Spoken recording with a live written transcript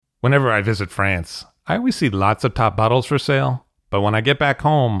Whenever I visit France, I always see lots of top bottles for sale, but when I get back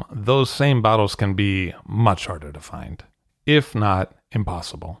home, those same bottles can be much harder to find, if not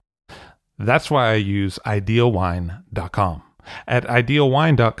impossible. That's why I use idealwine.com. At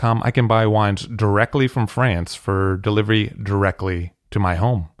idealwine.com, I can buy wines directly from France for delivery directly to my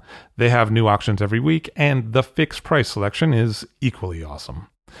home. They have new auctions every week, and the fixed price selection is equally awesome.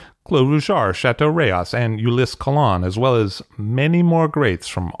 Clos Rougeard, Chateau Rayas, and Ulysse Cologne, as well as many more greats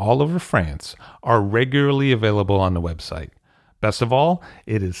from all over France, are regularly available on the website. Best of all,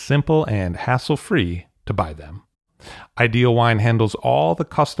 it is simple and hassle-free to buy them. Ideal Wine handles all the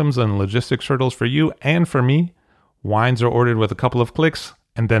customs and logistics hurdles for you and for me. Wines are ordered with a couple of clicks,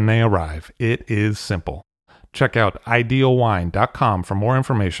 and then they arrive. It is simple. Check out idealwine.com for more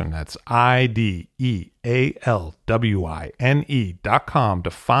information. That's idealwine.com to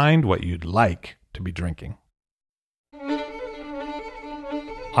find what you'd like to be drinking.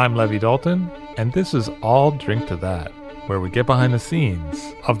 I'm Levi Dalton, and this is All Drink to That, where we get behind the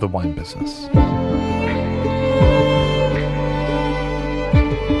scenes of the wine business.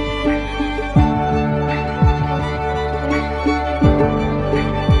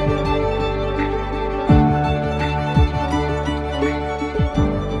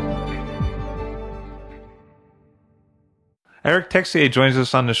 Eric Texier joins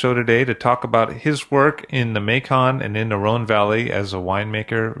us on the show today to talk about his work in the Mekong and in the Rhone Valley as a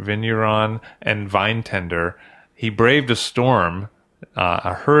winemaker, vigneron, and vine tender. He braved a storm,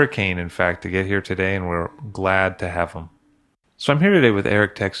 a hurricane, in fact, to get here today, and we're glad to have him. So I'm here today with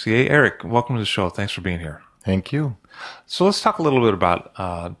Eric Texier. Eric, welcome to the show. Thanks for being here. Thank you. So let's talk a little bit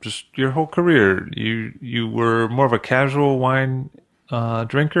about just your whole career. You were more of a casual wine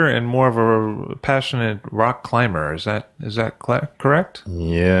drinker and more of a passionate rock climber. Is that correct?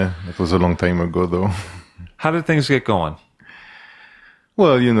 Yeah, it was a long time ago, though. How did things get going?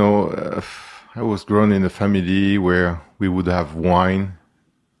 Well, I was grown in a family where we would have wine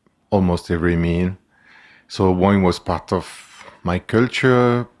almost every meal. So wine was part of my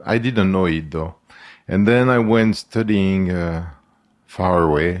culture. I didn't know it, though. And then I went studying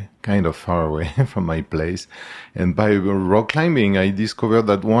kind of far away from my place. And by rock climbing, I discovered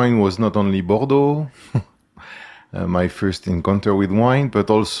that wine was not only Bordeaux, my first encounter with wine,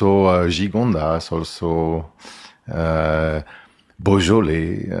 but also Gigondas, also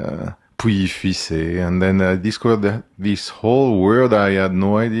Beaujolais, Pouilly-Fuissé. And then I discovered that this whole world I had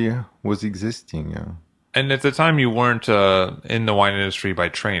no idea was existing. And at the time, you weren't in the wine industry by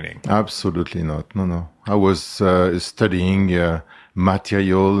training? Absolutely not. No. I was studying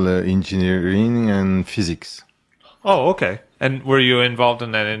material engineering and physics. Oh, okay. And were you involved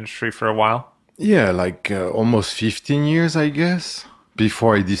in that industry for a while? Yeah, like almost 15 years, I guess,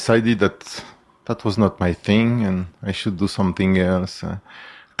 before I decided that was not my thing and I should do something else.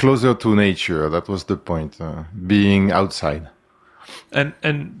 Closer to nature, that was the point, being outside. And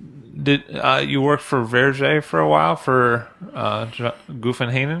did you work for Verger for a while, for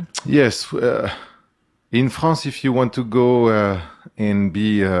Guffenhainen? Yes. In France, if you want to go and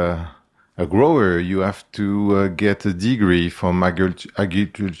be a grower, you have to get a degree from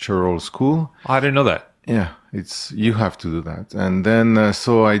agricultural school. Oh, I didn't know that. Yeah, you have to do that. And then,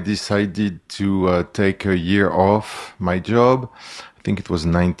 so I decided to take a year off my job. I think it was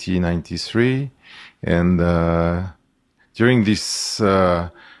 1993. And during this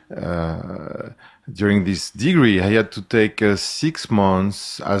degree, I had to take 6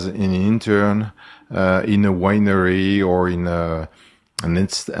 months as an intern in a winery or in an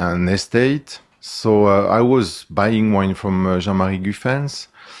estate. So I was buying wine from Jean-Marie Guffens.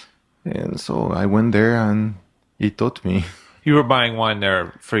 And so I went there and he taught me. You were buying wine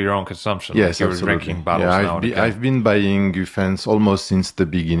there for your own consumption? Yes, like you absolutely. were drinking bottles now and again. I've been buying Guffens almost since the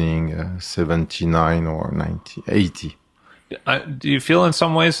beginning, 79 or 80. Do you feel in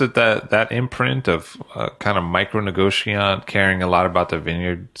some ways that imprint of kind of micro-negotiant, caring a lot about the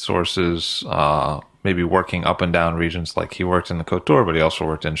vineyard sources, maybe working up and down regions, like he worked in the Côte d'Or, but he also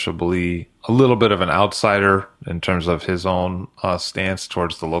worked in Chablis, a little bit of an outsider in terms of his own stance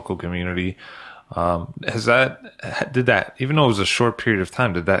towards the local community. Did that, even though it was a short period of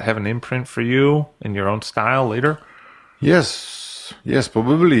time, did that have an imprint for you in your own style later? Yes,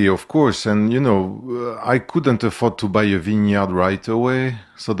 probably, of course. And, I couldn't afford to buy a vineyard right away.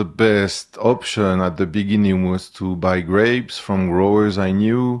 So the best option at the beginning was to buy grapes from growers I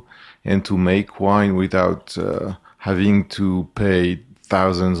knew and to make wine without having to pay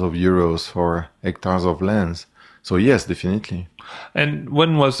thousands of euros for hectares of lands. So yes, definitely. And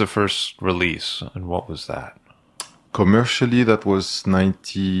when was the first release and what was that? Commercially, that was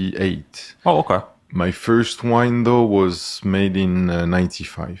 98. Oh, okay. My first wine, though, was made in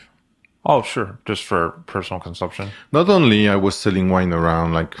 95. Oh, sure. Just for personal consumption. Not only I was selling wine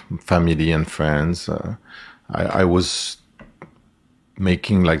around, like family and friends, I was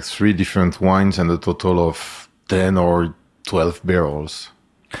making like 3 different wines and a total of 10 or 12 barrels.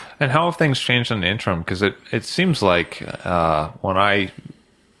 And how have things changed in the interim? Because it seems like when I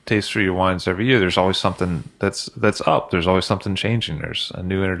taste through your wines every year, there's always something that's up. There's always something changing. There's a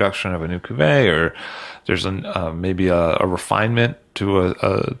new introduction of a new cuvee, or there's maybe a refinement to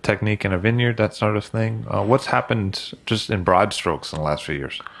a technique in a vineyard, that sort of thing. What's happened just in broad strokes in the last few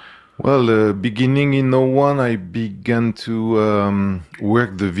years? Well, beginning in '01, I began to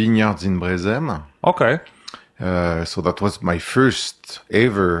work the vineyards in Brezem. Okay. So that was my first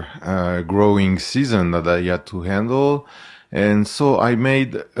ever growing season that I had to handle. And so I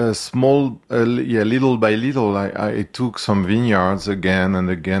made a small, little by little, I took some vineyards again and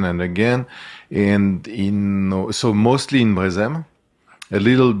again and again. And so mostly in Brezem, a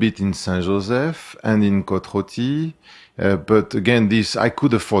little bit in Saint-Joseph and in Côte-Rôtie. But again, I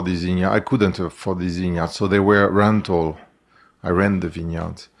could afford these vineyards. I couldn't afford these vineyards. So they were rental. I rent the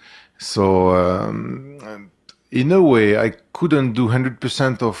vineyards. So, in a way, I couldn't do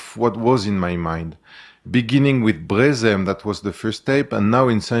 100% of what was in my mind. Beginning with Brezem, that was the first step, and now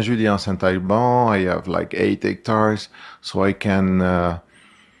in Saint-Julien-Saint-Alban, I have like 8 hectares, so I can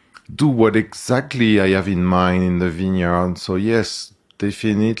do what exactly I have in mind in the vineyard. So yes,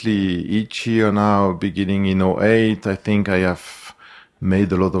 definitely each year now, beginning in '08, I think I have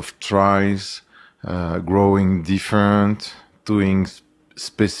made a lot of tries, growing different, doing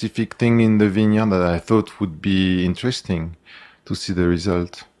specific thing in the vineyard that I thought would be interesting to see the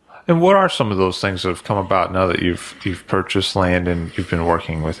result. And what are some of those things that have come about now that you've purchased land and you've been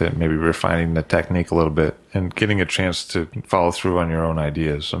working with it, maybe refining the technique a little bit and getting a chance to follow through on your own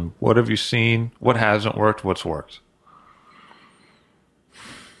ideas? And what have you seen? What hasn't worked? What's worked?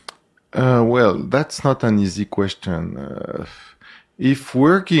 Well, that's not an easy question. If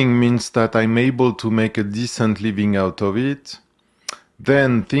working means that I'm able to make a decent living out of it,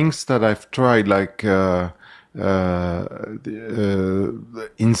 then things that I've tried, like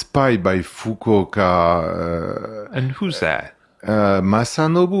inspired by Fukuoka. And who's that?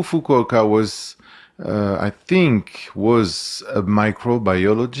 Masanobu Fukuoka was, I think, was a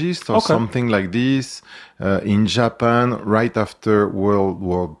microbiologist or something like this in Japan right after World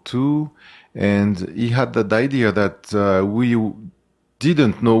War II. And he had that idea that we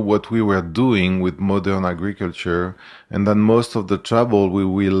didn't know what we were doing with modern agriculture, and that most of the trouble we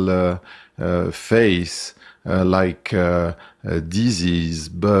will face, like disease,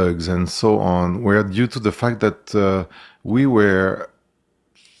 bugs, and so on, were due to the fact that we were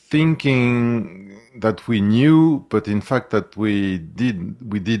thinking that we knew, but in fact that we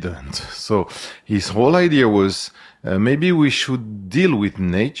didn't. So his whole idea was maybe we should deal with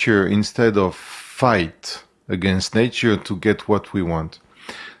nature instead of fight against nature to get what we want.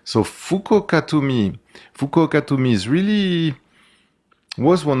 So Fukuoka to me is really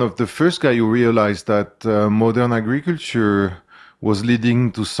was one of the first guy who realized that modern agriculture was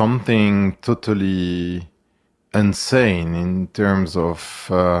leading to something totally insane in terms of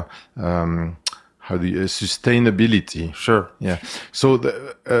sustainability. Sure. Yeah. So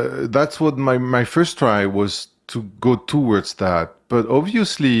that's what my first try was, to go towards that. But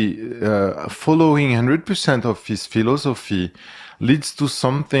obviously, following 100% of his philosophy leads to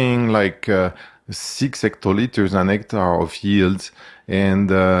something like 6 hectoliters an hectare of yields. And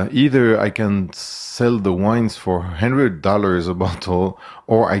either I can sell the wines for $100 a bottle,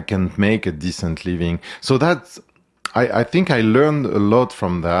 or I can make a decent living. So I think I learned a lot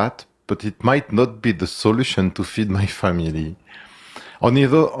from that, but it might not be the solution to feed my family. On the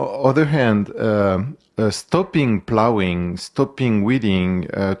other hand, stopping plowing, stopping weeding,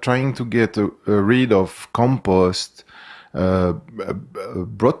 trying to get rid of compost,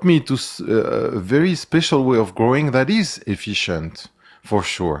 brought me to a very special way of growing that is efficient, for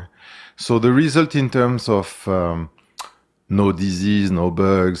sure. So the result in terms of no disease, no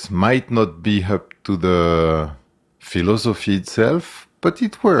bugs, might not be up to the philosophy itself, but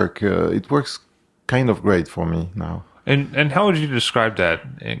it works kind of great for me now. And how would you describe that,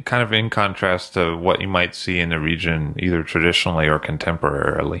 kind of in contrast to what you might see in the region, either traditionally or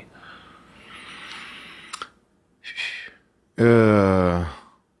contemporarily?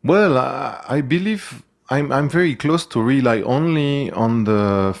 Well, I believe I'm very close to rely only on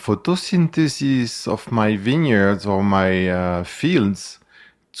the photosynthesis of my vineyards or my fields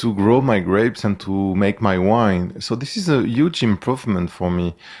to grow my grapes and to make my wine. So this is a huge improvement for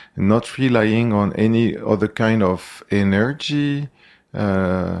me, not relying on any other kind of energy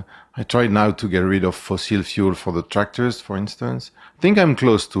I try now to get rid of fossil fuel for the tractors, for instance. I think I'm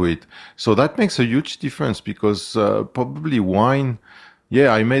close to it. So that makes a huge difference because probably wine,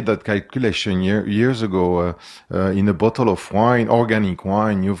 yeah, I made that calculation years ago. In a bottle of wine, organic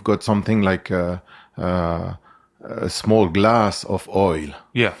wine, you've got something like a small glass of oil.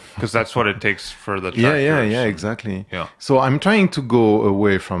 Yeah, because that's what it takes for the Yeah, tractors. exactly. Yeah. So I'm trying to go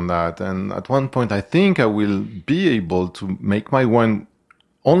away from that. And at one point, I think I will be able to make my wine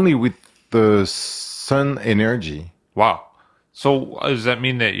only with the sun energy. Wow. So does that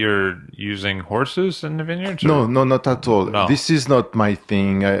mean that you're using horses in the vineyards? No, not at all. No. This is not my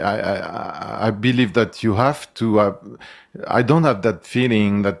thing. I believe that you have to. I don't have that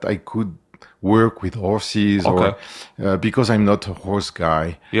feeling that I could work with horses Okay. or because I'm not a horse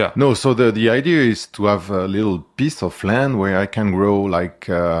guy. Yeah. No, so the idea is to have a little piece of land where I can grow like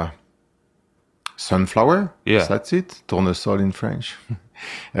sunflower. Yeah. That's it. Tournesol in French.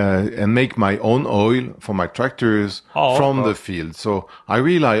 And make my own oil for my tractors from the field. So I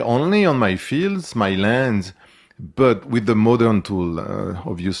rely only on my fields, my lands, but with the modern tool,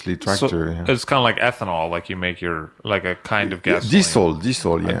 obviously tractor. So it's kind of like ethanol, like you make your, like a kind of gasoline.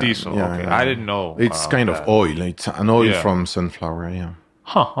 Diesel, yeah. Diesel, Yeah, okay. yeah. I didn't know. It's kind that. of oil. It's an oil Yeah. from sunflower, yeah.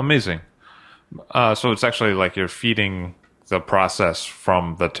 Huh, amazing. So it's actually like you're feeding the process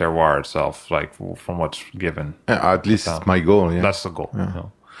from the terroir itself, like from what's given. At least it's my goal, yeah. That's the goal. Yeah.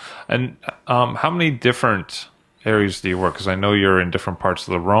 And how many different areas do you work? Because I know you're in different parts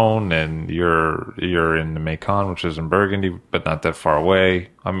of the Rhone, and you're in the Macon, which is in Burgundy, but not that far away.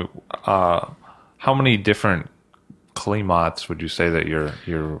 I mean, how many different climats would you say that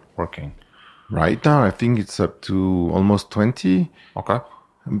you're working? Right now, I think it's up to almost 20. Okay.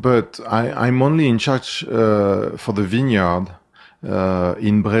 But I'm only in charge for the vineyard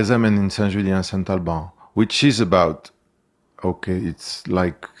in Brezem and in Saint-Julien-Saint-Alban, which is about, it's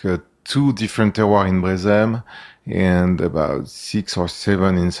like 2 different terroirs in Brezem and about 6 or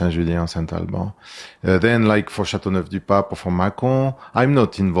 7 in Saint-Julien-Saint-Alban. Then, like for Châteauneuf-du-Pape or for Mâcon, I'm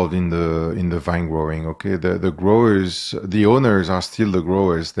not involved in the vine growing. Okay, the growers, the owners are still the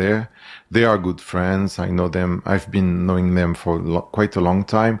growers there. They are good friends. I know them. I've been knowing them for quite a long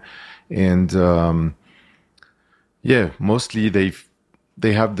time, and mostly they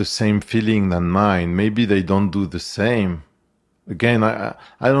have the same feeling than mine. Maybe they don't do the same. Again, I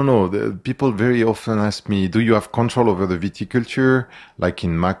don't know. The people very often ask me, do you have control over the viticulture, like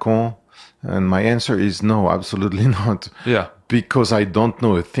in Mâcon? And my answer is no, absolutely not. Yeah. Because I don't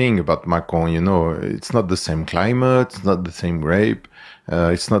know a thing about Mâcon. It's not the same climate, it's not the same grape,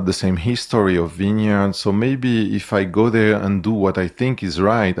 it's not the same history of vineyards. So maybe if I go there and do what I think is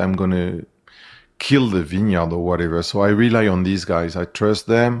right, I'm going to kill the vineyard or whatever. So I rely on these guys. I trust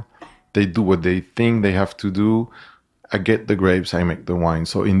them. They do what they think they have to do. I get the grapes, I make the wine.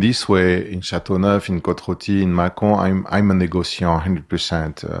 So in this way, in Châteauneuf, in Côte-Rôtie, in Mâcon, I'm a négociant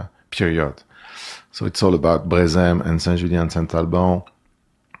 100%, period. So it's all about Brezem and Saint-Julien and Saint-Alban.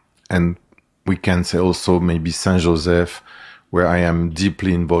 And we can say also maybe Saint-Joseph, where I am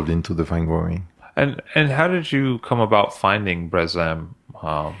deeply involved into the vine growing. And how did you come about finding Brezem?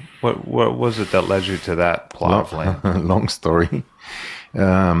 What was it that led you to that plot of land? Long story.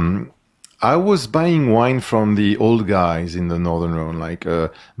 I was buying wine from the old guys in the Northern Rhone, like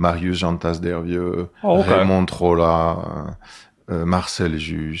Marius Jantas d'Hervieux, Raymond Trolla, Marcel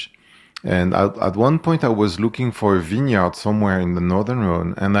Juge. And at one point I was looking for a vineyard somewhere in the Northern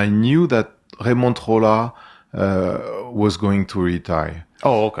Rhone, and I knew that Raymond Trolla was going to retire.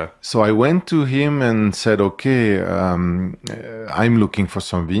 Oh, okay. So I went to him and said, okay, I'm looking for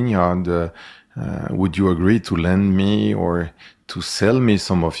some vineyard. Would you agree to lend me or to sell me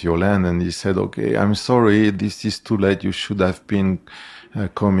some of your land? And he said, okay, I'm sorry, this is too late. You should have been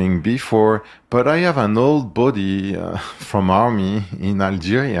coming before. But I have an old body from army in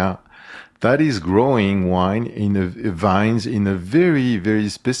Algeria that is growing wine in vines in a very, very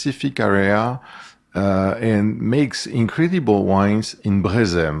specific area and makes incredible wines in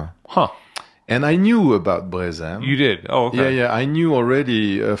Brezem. Huh. And I knew about Brezem. You did? Oh, okay. Yeah. I knew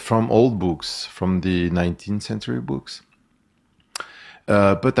already from old books, from the 19th century books.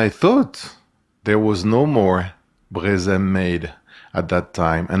 But I thought there was no more Brezem made at that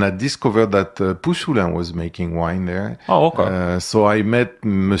time. And I discovered that Pouchoulin was making wine there. Oh, okay. So I met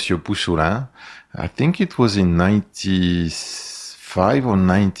Monsieur Pouchoulin. I think it was in 95 or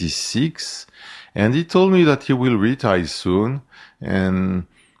 96. And he told me that he will retire soon. And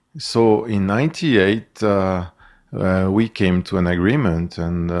so in 98, we came to an agreement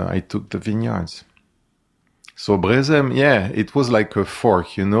and I took the vineyards. So Brezem, it was like a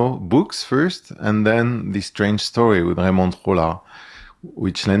fork, books first and then this strange story with Raymond Trolla,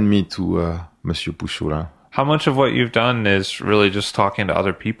 which led me to Monsieur Pouchoulin. How much of what you've done is really just talking to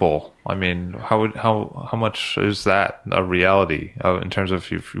other people? I mean, how much is that a reality in terms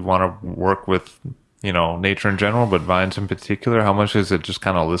of if you want to work with, nature in general, but vines in particular? How much is it just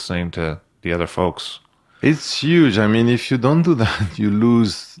kind of listening to the other folks? It's huge. I mean, if you don't do that, you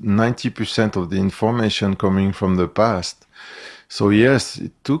lose 90% of the information coming from the past. So yes,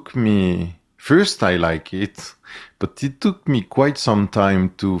 it took me, first I like it, but it took me quite some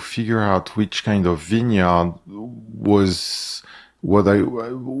time to figure out which kind of vineyard was what I,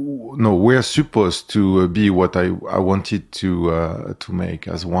 no, were supposed to be what I wanted to make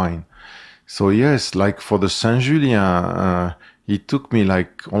as wine. So yes, like for the Saint-Julien, it took me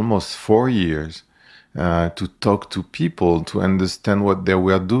like almost 4 years to talk to people, to understand what they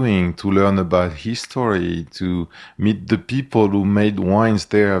were doing, to learn about history, to meet the people who made wines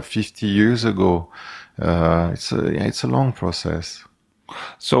there 50 years ago. It's a long process.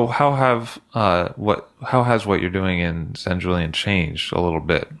 So how has what you're doing in San Julian changed a little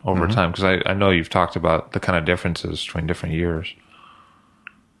bit over time? Because I know you've talked about the kind of differences between different years.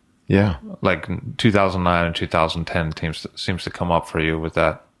 Yeah. Like 2009 and 2010 seems to come up for you with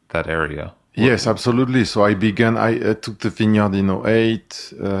that area. Yes, absolutely. So I took the vineyard in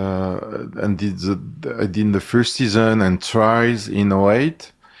 '08 and I did the first season and trials in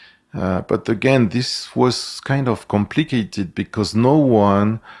 '08. But again, this was kind of complicated because no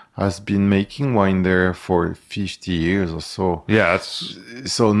one has been making wine there for 50 years or so. Yeah, it's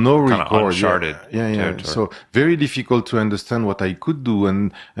so no kind record. of uncharted Yeah. territory. So very difficult to understand what I could do.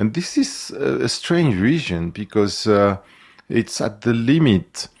 And this is a strange region because it's at the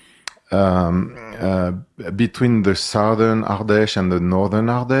limit between the southern Ardèche and the northern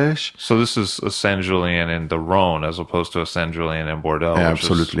Ardèche. So this is a San Julian in the Rhone as opposed to a San Julian in Bordeaux, Yeah, which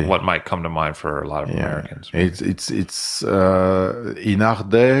absolutely. is what might come to mind for a lot of Americans. It's in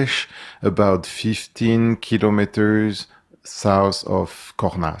Ardèche, about 15 kilometers south of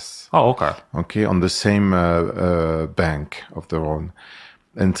Cornas. Oh, okay. Okay, on the same bank of the Rhone.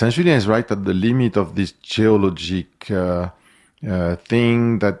 And Saint Julien is right at the limit of this geologic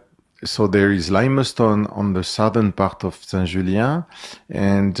thing that. So there is limestone on the southern part of Saint Julien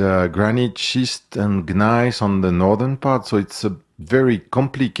and granite schist and gneiss on the northern part. So it's a very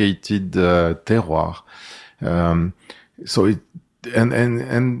complicated terroir. And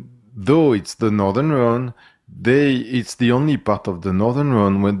though it's the northern Rhone, it's the only part of the northern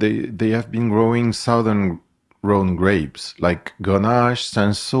Rhone where they have been growing southern Rhone grapes like Grenache,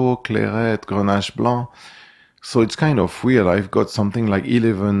 Cinsault, Clairette, Grenache Blanc. So it's kind of weird. I've got something like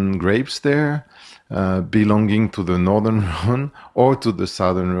 11 grapes there, belonging to the northern Rhone or to the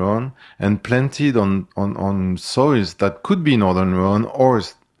southern Rhone, and planted on soils that could be northern Rhone or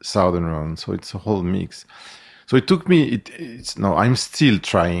southern Rhone. So it's a whole mix. So it took me. I'm still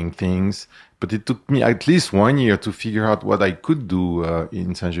trying things, but it took me at least 1 year to figure out what I could do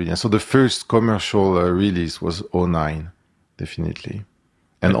in Saint Julien. So the first commercial release was '09, definitely,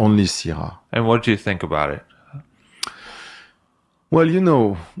 and only Syrah. And what did you think about it? Well,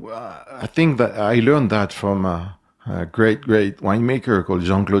 I think that I learned that from a great winemaker called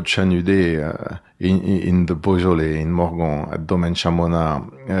Jean-Claude Chanudet in the Beaujolais, in Morgon, at Domaine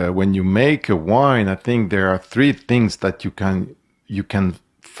Chamonix. When you make a wine, I think there are three things that you can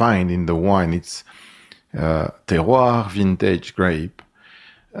find in the wine. It's terroir, vintage, grape.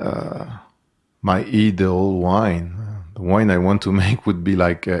 My ideal wine, the wine I want to make would be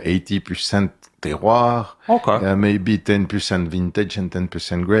like 80% terroir, okay, maybe 10% vintage and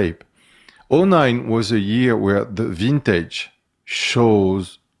 10% grape. '09 was a year where the vintage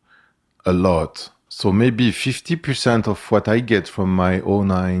shows a lot. So maybe 50% of what I get from my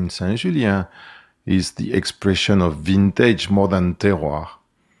 '09 Saint Julien is the expression of vintage more than terroir.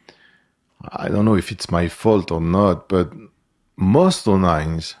 I don't know if it's my fault or not, but most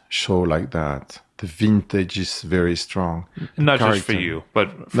 '09s show like that. The vintage is very strong. Not just for you,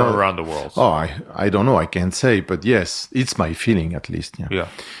 but for around the world. Oh, I don't know. I can't say, but yes, it's my feeling at least. Yeah.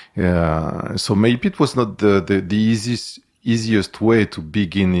 So maybe it was not the easiest way to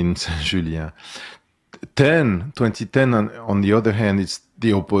begin in Saint Julien. 2010, on the other hand, it's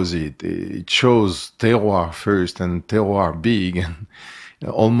the opposite. It shows terroir first and terroir big, and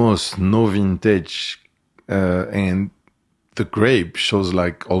almost no vintage, and the grape shows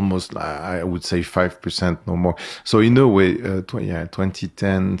like almost, I would say 5%, no more. So in a way,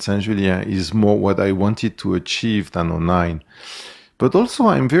 2010 Saint Julien is more what I wanted to achieve than '09. But also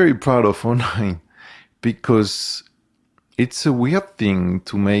I'm very proud of '09 because it's a weird thing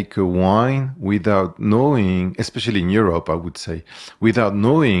to make a wine without knowing, especially in Europe, I would say, without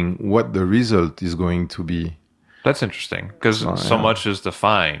knowing what the result is going to be. That's interesting because so Yeah. much is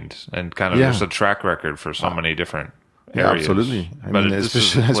defined and kind of Yeah. there's a track record for so many different Yeah, areas. absolutely. I But mean, this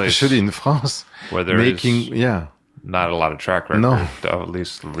is a especially place in France, where there is making, yeah, not a lot of track no, record, at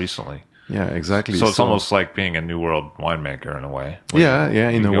least recently. yeah, exactly. So it's So, almost like being a new world winemaker in a way. Where yeah,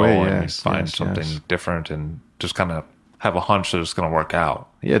 in you a way, go and you yes, find yes, yes. something different and just kind of have a hunch that it's going to work out.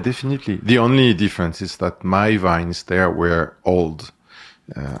 Yeah, definitely. The only difference is that my vines there were old,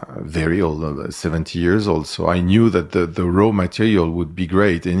 very old, 70 years old. So I knew that the raw material would be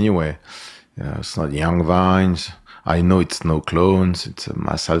great anyway. It's not young vines. I know it's no clones. It's a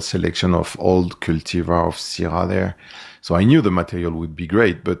massal selection of old cultivar of Syrah there. So I knew the material would be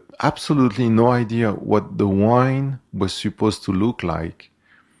great, but absolutely no idea what the wine was supposed to look like.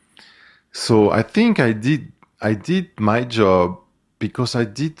 So I think I did my job because I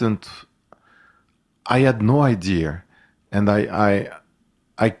had no idea, and I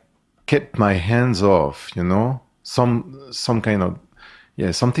kept my hands off, some kind of,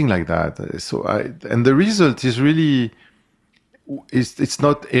 yeah, something like that. So and the result is really, it's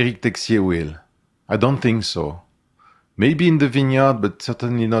not Eric Texier will. I don't think so. Maybe in the vineyard, but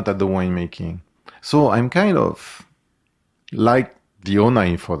certainly not at the winemaking. So I'm kind of like the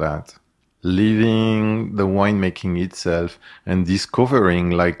owner for that, living the winemaking itself and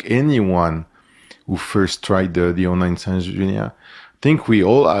discovering, like anyone who first tried the Ona in Saint Julien. I think we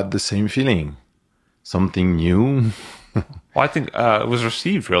all had the same feeling. Something new. Well, I think it was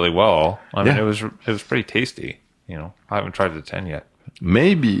received really well. I mean, Yeah. it was pretty tasty. You know, I haven't tried the 10 yet.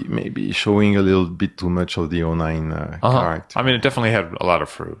 Maybe showing a little bit too much of the O9 character. I mean, it definitely had a lot of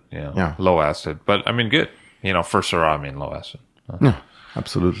fruit. Yeah. Low acid, but I mean, good. You know, for Syrah, I mean, low acid. Yeah,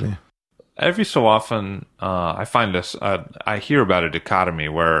 absolutely. Every so often, I find this. I hear about a dichotomy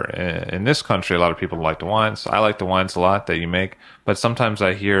where in this country, a lot of people like the wines. I like the wines a lot that you make, but sometimes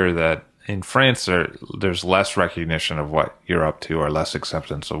I hear that in France, there's less recognition of what you're up to, or less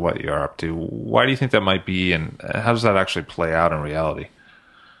acceptance of what you're up to. Why do you think that might be, and how does that actually play out in reality?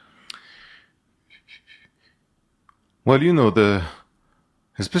 Well,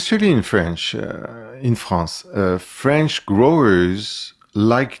 especially in France, French growers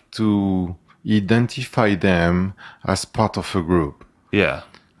like to identify them as part of a group. Yeah,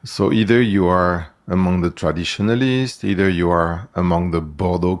 So either you are among the traditionalists, either you are among the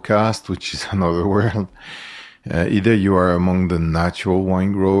Bordeaux caste, which is another world, either you are among the natural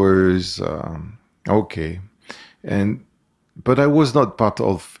wine growers. Okay. But I was not part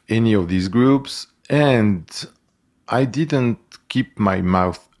of any of these groups, and I didn't keep my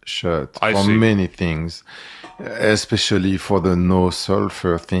mouth shut I for see. many things, especially for the no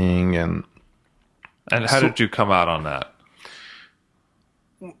sulfur thing. And and how did you come out on that?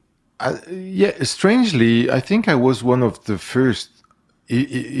 yeah, strangely, I think I was one of the first.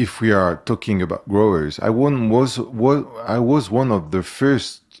 If we are talking about growers, I was one of the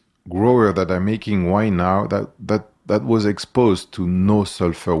first grower that are making wine now that was exposed to no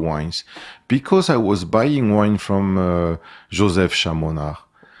sulfur wines, because I was buying wine from Joseph Chamonard,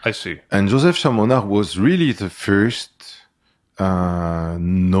 I see. and Joseph Chamonard was really the first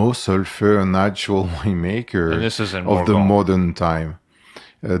no sulfur natural winemaker And this is in of the Morgon. modern time.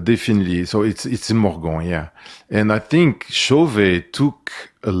 Definitely. So it's in Morgon, yeah. And I think Chauvet took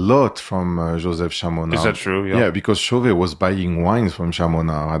a lot from Joseph Chamonard. Is that true? Yeah. Yeah, because Chauvet was buying wines from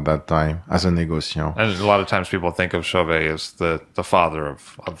Chamonard at that time as a négociant. And a lot of times people think of Chauvet as the father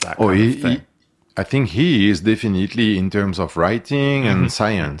of that Oh, kind of thing. I think he is definitely in terms of writing and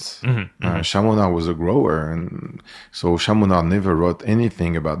science. Chamonard was a grower, and so Chamonard never wrote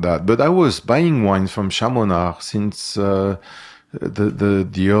anything about that. But I was buying wines from Chamonard since the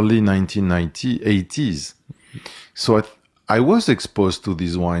early 1980s. So I was exposed to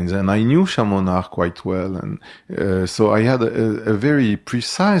these wines, and I knew Chamonard quite well, and so I had a very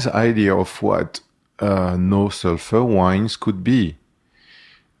precise idea of what no sulfur wines could be.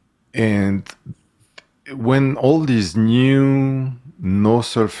 And when all these new no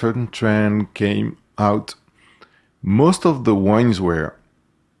sulfur trend came out, most of the wines were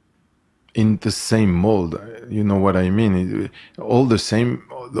in the same mold. You know what I mean? All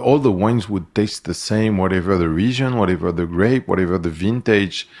the wines would taste the same, whatever the region, whatever the grape, whatever the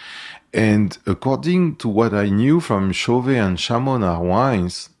vintage. And according to what I knew from Chauvet and Chamonard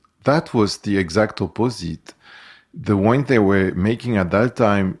wines, that was the exact opposite. The wine they were making at that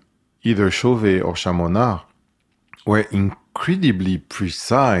time, either Chauvet or Chamonard, were incredibly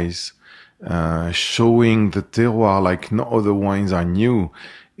precise, showing the terroir like no other wines I knew.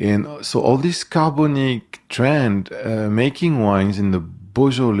 And so all this carbonic trend, making wines in the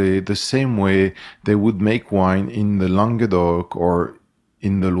Beaujolais the same way they would make wine in the Languedoc or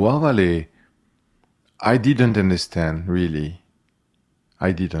in the Loire Valley, I didn't understand really.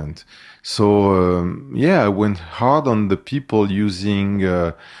 I didn't. So I went hard on the people using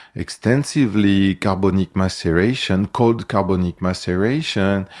extensively carbonic maceration, cold carbonic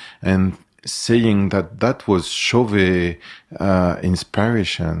maceration, and saying that that was Chauvet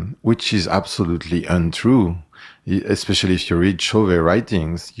inspiration, which is absolutely untrue. Especially if you read Chauvet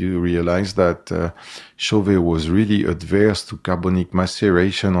writings, you realize that Chauvet was really adverse to carbonic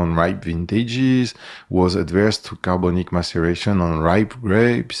maceration on ripe vintages, was adverse to carbonic maceration on ripe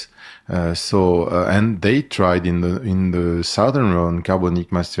grapes. And they tried in the Southern Rhone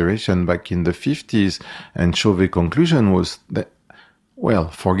carbonic maceration back in the 50s, and Chauvet conclusion was that, well,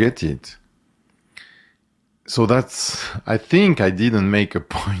 forget it. So I think I didn't make a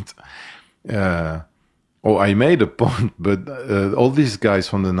point. I made a point, but all these guys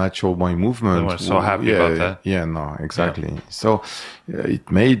from the natural wine movement were so happy about that. Yeah, no, exactly. Yeah. So it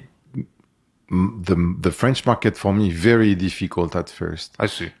made the French market for me very difficult at first. I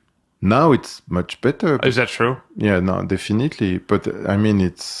see. Now it's much better. Is that true? Yeah, no, definitely. But I mean,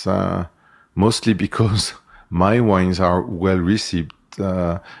 it's mostly because my wines are well received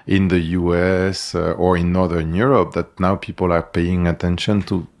in the US or in Northern Europe, that now people are paying attention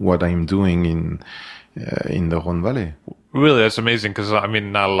to what I'm doing in the Rhone Valley. Really, that's amazing, because I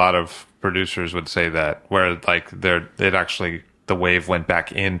mean, not a lot of producers would say that, where like the wave went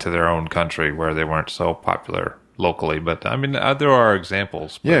back into their own country where they weren't so popular locally. But I mean, there are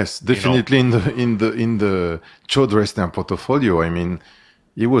examples. But, yes, definitely in the Chaude Restaing portfolio. I mean,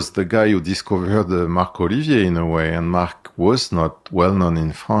 he was the guy who discovered Marc Olivier in a way, and Marc was not well known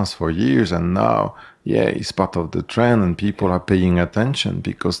in France for years, and now, yeah, he's part of the trend, and people are paying attention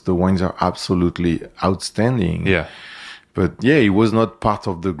because the wines are absolutely outstanding. Yeah. But yeah, he was not part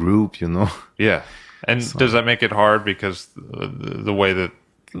of the group, you know. Yeah. And does that make it hard, because the way that,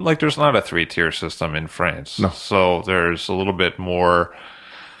 like, there's not a 3-tier system in France. No. So there's a little bit more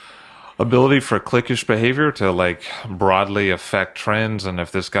ability for cliquish behavior to like broadly affect trends. And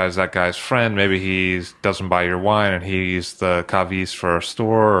if this guy's that guy's friend, maybe he doesn't buy your wine and he's the caviste for a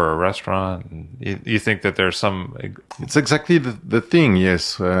store or a restaurant. And you think that there's some... It's exactly the thing, yes.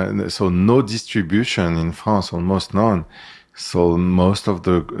 So no distribution in France, almost none. So most of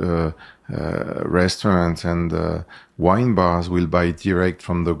the restaurants and wine bars will buy direct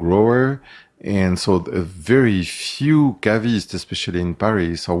from the grower. And so very few cavistes, especially in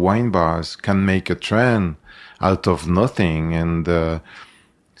Paris, or wine bars can make a trend out of nothing. And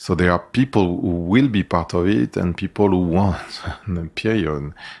so there are people who will be part of it and people who won't,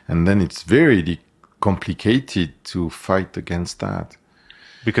 period. And then it's very complicated to fight against that.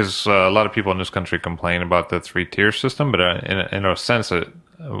 Because a lot of people in this country complain about the 3-tier system, but in a sense,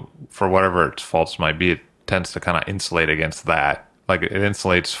 for whatever its faults might be, it tends to kind of insulate against that. Like, it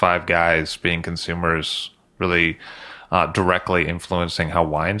insulates 5 guys being consumers, really directly influencing how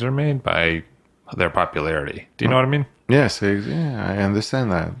wines are made by their popularity. Do you know what I mean? Yes, yeah, I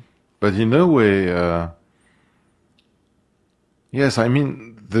understand that. But in a way, yes, I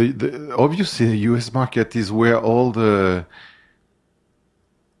mean, the obviously the US market is where all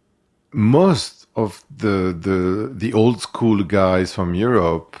most of the old school guys from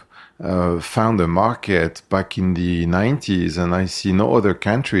Europe found a market back in the 90s, and I see no other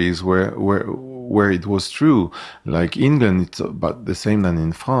countries where it was true. Like England, it's about the same than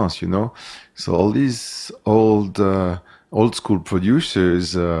in France, you know. So all these old school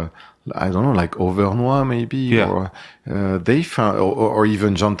producers, I don't know, like Auvergnat maybe, yeah. Or they found, or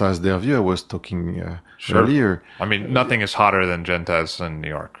even Gentas d'Hervieux I was talking earlier. I mean, nothing is hotter than Gentas in New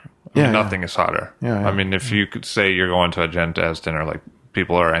York. Nothing is hotter. Yeah. I mean, if you could say you're going to a Gentas dinner, like,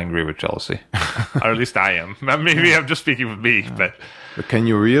 people are angry with jealousy. Or at least I am. Maybe I'm just speaking with me, but can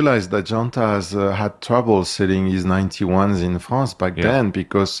you realize that Gentas had trouble selling his 91s in France back then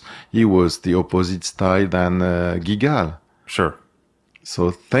because he was the opposite style than Guigal? Sure.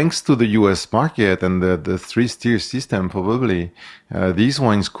 So thanks to the US market and the 3-tier system, probably, these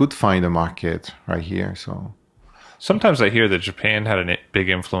wines could find a market right here. So sometimes I hear that Japan had a big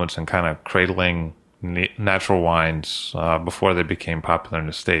influence in kind of cradling natural wines before they became popular in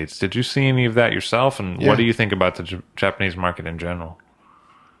the States. Did you see any of that yourself? And what do you think about the Japanese market in general?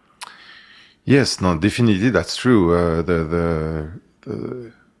 Yes, no, definitely that's true.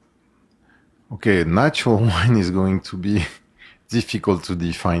 Okay, natural wine is going to be difficult to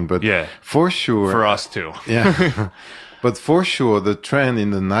define, but for sure, for us too. Yeah, but for sure, the trend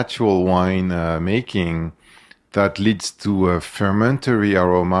in the natural wine making that leads to fermentary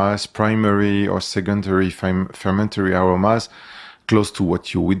aromas, primary or secondary fermentary aromas, close to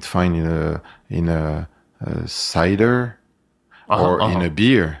what you would find in a cider or in a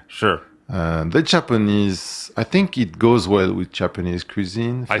beer. Sure. The Japanese, I think it goes well with Japanese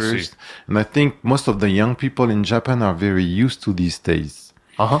cuisine I see. first. And I think most of the young people in Japan are very used to these tastes.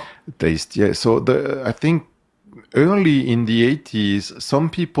 Uh-huh. Taste, yeah. So I think early in the 80s, some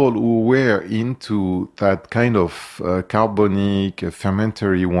people who were into that kind of carbonic,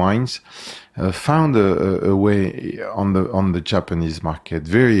 fermentary wines found a way on the Japanese market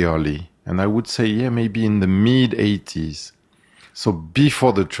very early. And I would say, yeah, maybe in the mid 80s. So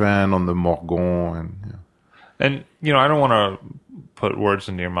before the trend on the Morgon and yeah. And, I don't want to put words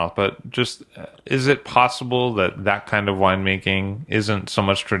into your mouth, but just is it possible that that kind of winemaking isn't so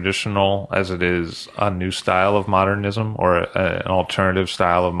much traditional as it is a new style of modernism or an alternative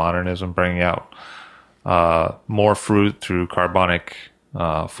style of modernism, bringing out more fruit through carbonic,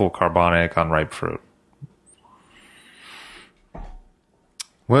 full carbonic, unripe fruit?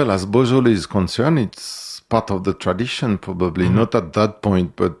 Well, as Beaujolais is concerned, it's part of the tradition, probably. Not at that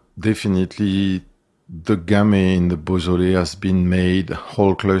point, but definitely the Gamay in the Beaujolais has been made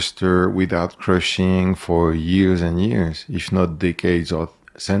whole cluster without crushing for years and years, if not decades or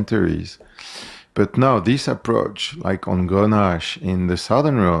centuries. But now this approach, like on Grenache in the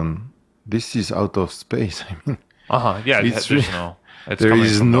Southern Rhone, this is out of space. I mean, Yeah, it's there's re- it's there coming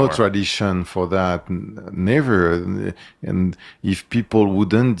is from no nowhere. tradition for that, never. And if people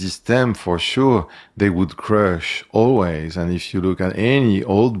wouldn't distem for sure, they would crush always. And if you look at any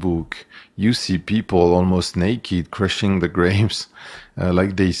old book, you see people almost naked crushing the grapes,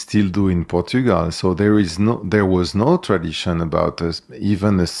 like they still do in Portugal. So there was no tradition about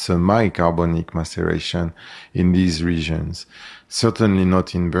even a semi-carbonic maceration in these regions. Certainly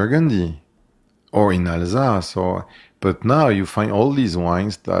not in Burgundy or in Alsace, but now you find all these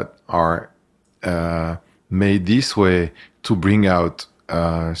wines that are made this way to bring out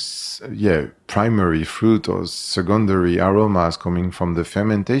primary fruit or secondary aromas coming from the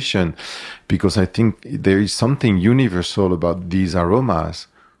fermentation, because I think there is something universal about these aromas.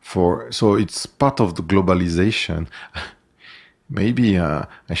 So it's part of the globalization. Maybe I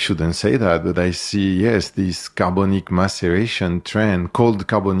shouldn't say that, but I see, yes, this carbonic maceration trend, cold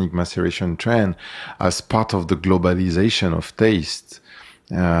carbonic maceration trend, as part of the globalization of taste.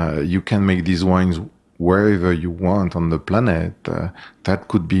 You can make these wines wherever you want on the planet. That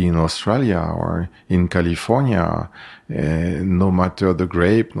could be in Australia or in California. No matter the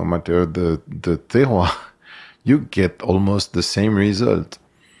grape, no matter the terroir, you get almost the same result.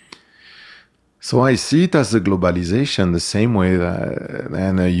 So I see it as a globalization, the same way that,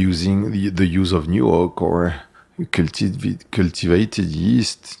 and using the use of new oak or cultivated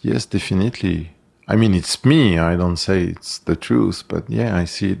yeast. Yes, definitely. I mean, it's me. I don't say it's the truth, but yeah, I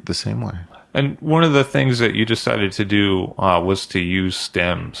see it the same way. And one of the things that you decided to do was to use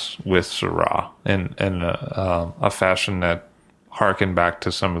stems with Syrah in a fashion that harkened back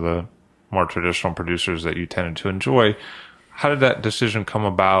to some of the more traditional producers that you tended to enjoy. How did that decision come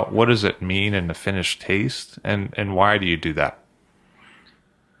about? What does it mean in the finished taste? And why do you do that?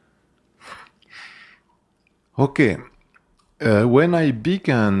 Okay. When I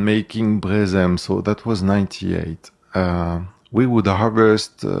began making Brezem, so that was 98, we would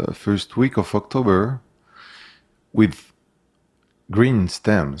harvest first week of October with green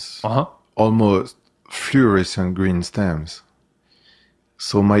stems, almost fluorescent green stems.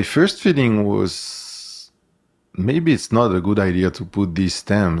 So my first feeling was, maybe it's not a good idea to put these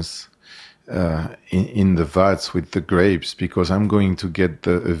stems in the vats with the grapes, because I'm going to get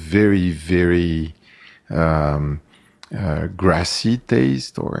a very, very grassy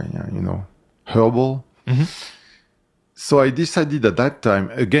taste, or herbal. So I decided at that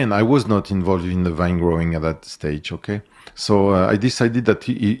time, again, I was not involved in the vine growing at that stage, okay? So I decided that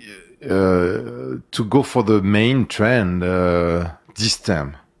to go for the main trend,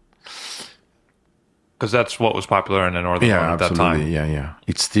 distem. Because that's what was popular in the Northern Rhone at that time. Yeah.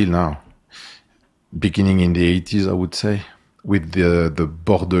 It's still now. Beginning in the 80s, I would say, with the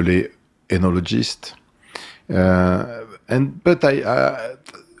Bordelais enologist. But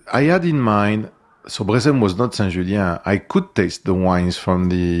I had in mind, so Brezem was not Saint-Julien. I could taste the wines from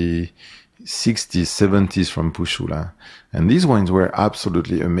the 60s, 70s from Pouchoulin. And these wines were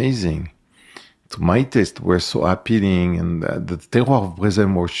absolutely amazing. To my taste, were so appealing, and the terroir of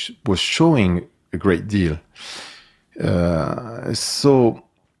Brezem was showing a great deal. And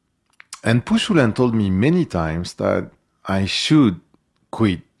Pouchoulin told me many times that I should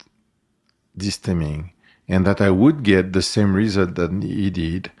quit distemming, and that I would get the same result that he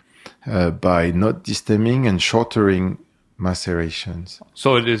did by not distemming and shortening macerations.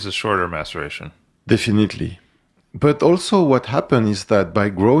 So it is a shorter maceration. Definitely. But also what happened is that by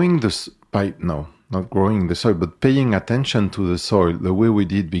growing not growing the soil, but paying attention to the soil the way we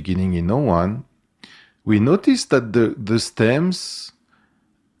did beginning in '01, we noticed that the stems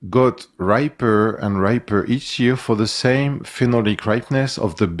got riper and riper each year for the same phenolic ripeness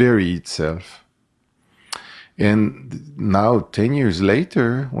of the berry itself. And now, 10 years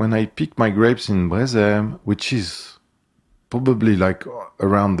later, when I pick my grapes in Brezem, which is probably like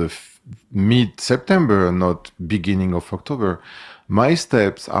around the mid-September, not beginning of October, my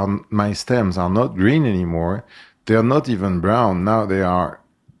stems are not green anymore. They are not even brown. Now they are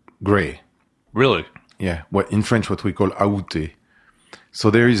gray. Really? Yeah, what in French what we call aouté. So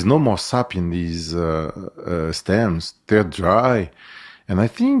there is no more sap in these stems. They're dry, and I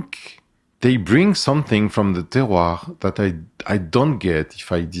think they bring something from the terroir that I don't get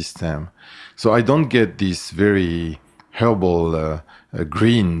if I destem. So I don't get this very herbal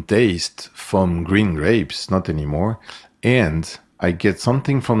green taste from green grapes, not anymore. And I get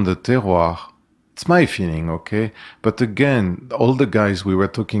something from the terroir. It's my feeling, okay? But again, all the guys we were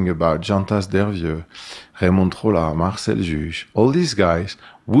talking about, Jean-Tas Dervieux, Raymond Trollard, Marcel Juge, all these guys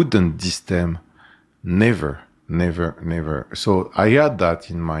wouldn't destem. Never. So I had that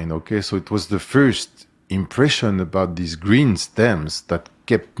in mind, okay? So it was the first impression about these green stems that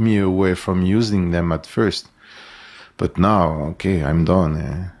kept me away from using them at first. But now, okay, I'm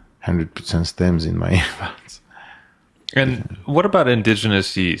done. 100% stems in my vats. And what about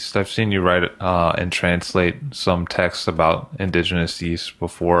indigenous yeast? I've seen you write and translate some texts about indigenous yeast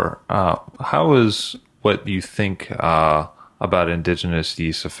before. How is what you think about indigenous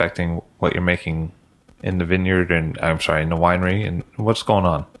yeast affecting what you're making in the vineyard and in the winery, and what's going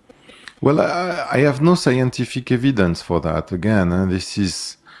on? Well, I have no scientific evidence for that. Again, this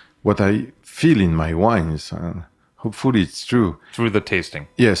is what I feel in my wines. Hopefully it's true. Through the tasting.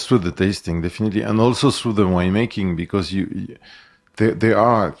 Yes, through the tasting, definitely. And also through the winemaking, because there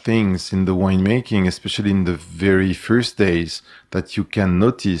are things in the winemaking, especially in the very first days, that you can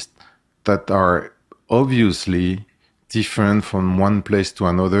notice that are obviously different from one place to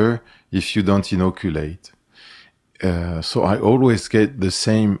another if you don't inoculate. So I always get the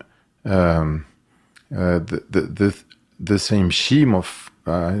same the same scheme of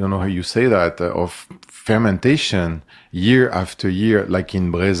I don't know how you say that of fermentation year after year, like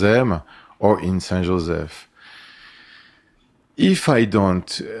in Brezem or in Saint Joseph. If I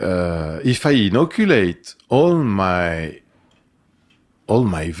inoculate, all my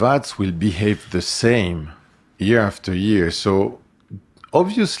vats will behave the same year after year. So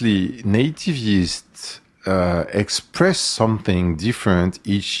obviously, native yeast express something different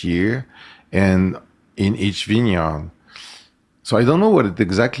each year and in each vineyard. So I don't know what it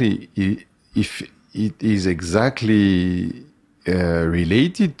exactly, if it is exactly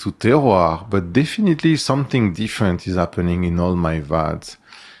related to terroir, but definitely something different is happening in all my vats.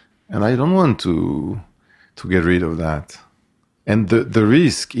 And I don't want to get rid of that. And the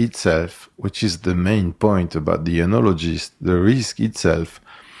risk itself, which is the main point about the enologist, the risk itself,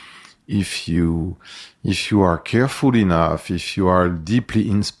 if you are careful enough, if you are deeply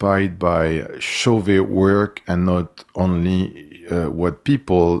inspired by Chauvet work and not only what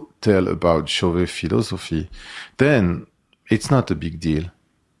people tell about Chauvet philosophy, then it's not a big deal.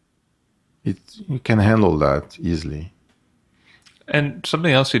 You can handle that easily. And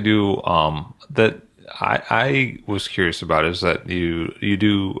something else you do that I was curious about is that you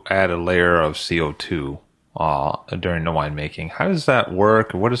do add a layer of CO2 during the winemaking. How does that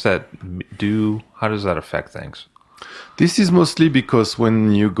work? What does that do? How does that affect things? This is mostly because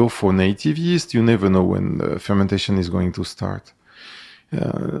when you go for native yeast, you never know when the fermentation is going to start.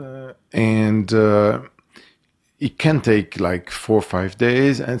 And it can take like 4 or 5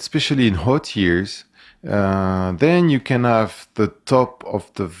 days, and especially in hot years, then you can have the top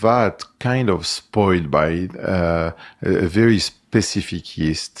of the vat kind of spoiled by a very specific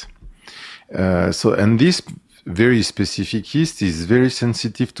yeast. And this very specific yeast is very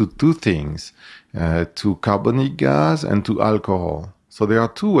sensitive to two things, to carbonic gas and to alcohol. So there are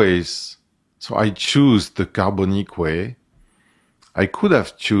two ways. So I choose the carbonic way. I could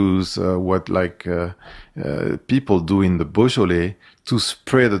have choose what people do in the Beaujolais, to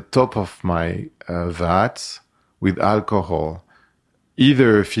spray the top of my vats with alcohol,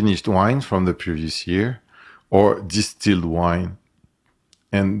 either finished wine from the previous year or distilled wine.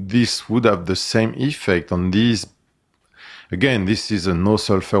 And this would have the same effect on these. Again, this is a no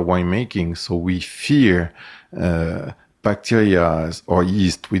sulfur winemaking, so we fear bacteria or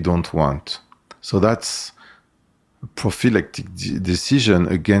yeast we don't want. So that's a prophylactic decision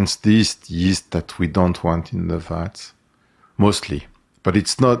against this yeast that we don't want in the vats, mostly. But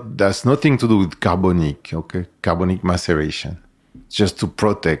that's nothing to do with carbonic, okay? Carbonic maceration. It's just to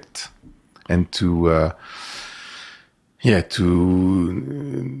protect. and to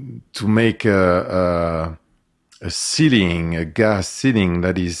make a sealing, a gas sealing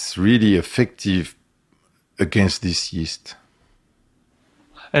that is really effective against this yeast.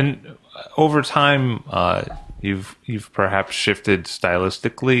 And over time, you've perhaps shifted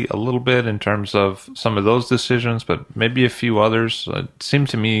stylistically a little bit in terms of some of those decisions, but maybe a few others. It seemed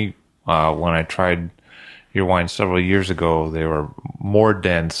to me when I tried your wine several years ago, they were more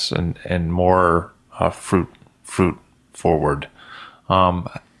dense and more fruit forward.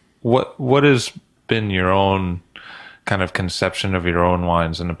 What has been your own kind of conception of your own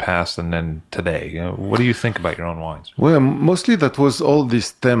wines in the past and then today? What do you think about your own wines? Well, mostly that was all this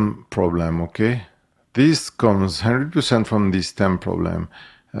stem problem, okay? This comes 100% from this stem problem.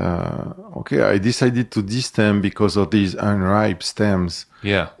 Okay, I decided to destem because of these unripe stems.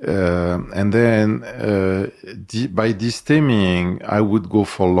 Yeah. And then by destemming, I would go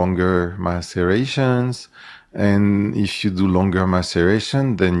for longer macerations. And if you do longer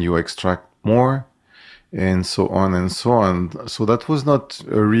maceration, then you extract more, and so on and so on. So that was not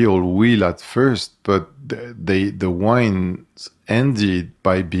a real wheel at first, but the wines ended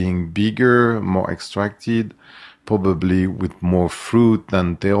by being bigger, more extracted, probably with more fruit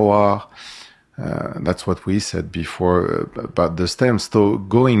than terroir. That's what we said before about the stems. So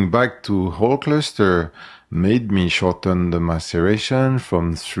going back to whole cluster made me shorten the maceration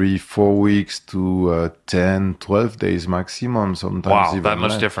from 3-4 weeks to 10, 12 days maximum, sometimes. Wow, even that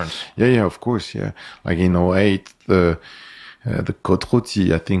much less. difference. Yeah, of course, yeah. Like in '08, the Côte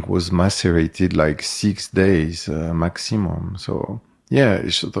Rôtie, I think, was macerated like 6 days maximum. So yeah,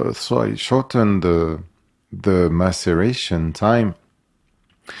 so I shortened the maceration time.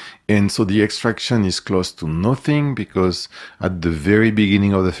 And so the extraction is close to nothing because at the very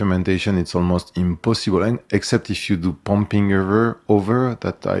beginning of the fermentation, it's almost impossible, and except if you do pumping over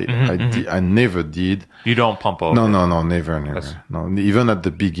that I never did. You don't pump over? No, never. No, even at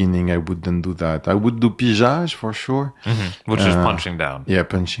the beginning, I wouldn't do that. I would do pigeage for sure. Which is punching down. Yeah,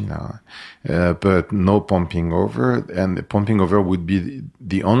 punching down. But no pumping over. And pumping over would be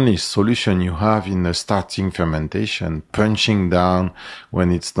the only solution you have in a starting fermentation. Punching down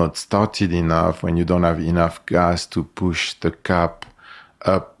when it's not started enough, when you don't have enough gas to push the cap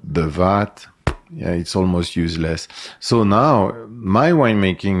up the vat. Yeah, it's almost useless. So now my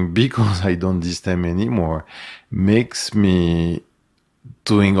winemaking, because I don't destem anymore, makes me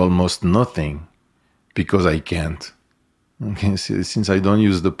doing almost nothing because I can't. Okay, so since I don't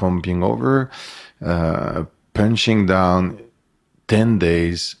use the pumping over, punching down 10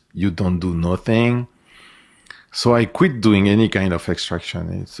 days, you don't do nothing. So I quit doing any kind of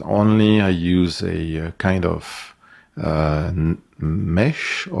extraction. It's only I use a kind of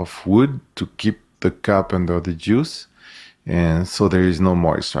mesh of wood to keep the cap under the juice. And so there is no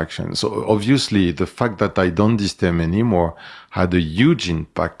more extraction. So obviously the fact that I don't destem anymore had a huge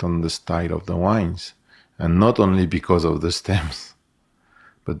impact on the style of the wines. And not only because of the stems,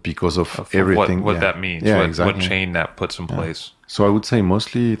 but because of everything. What that means. Yeah, what chain that puts in place. So I would say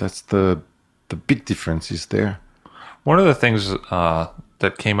mostly that's the big difference is there. One of the things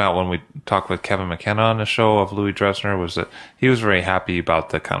that came out when we talked with Kevin McKenna on the show of Louis Dressner was that he was very happy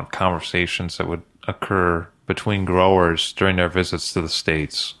about the kind of conversations that would occur between growers during their visits to the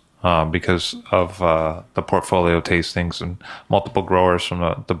States because of the portfolio tastings, and multiple growers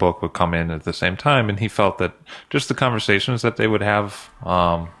from the book would come in at the same time. And he felt that just the conversations that they would have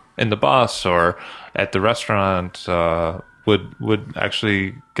in the bus or at the restaurant would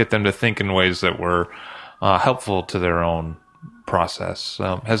actually get them to think in ways that were helpful to their own process.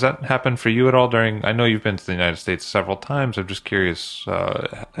 Has that happened for you at all during, I know you've been to the United States several times. I'm just curious. No,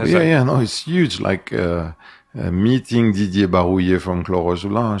 it's huge. Like meeting Didier Barouillet from Clos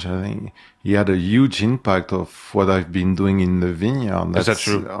Rouge, I think he had a huge impact of what I've been doing in the vineyard. Is that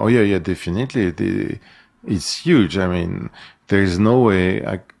true? Oh yeah, definitely. It's huge. I mean, there is no way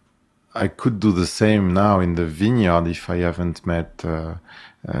I could do the same now in the vineyard if I haven't met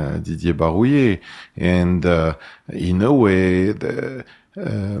Didier Barouillet. And in a way,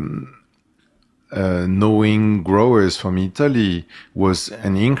 knowing growers from Italy was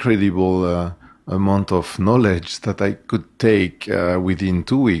an incredible amount of knowledge that I could take within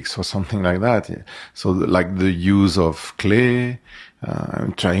 2 weeks or something like that. So like the use of clay,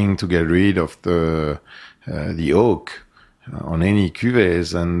 trying to get rid of the oak on any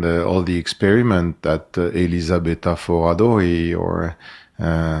cuvées, and all the experiment that Elisabetta Foradori or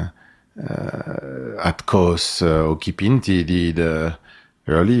Atkos Occhipinti did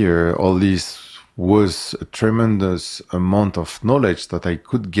earlier. All this was a tremendous amount of knowledge that I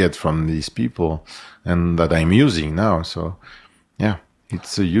could get from these people and that I'm using now. So yeah,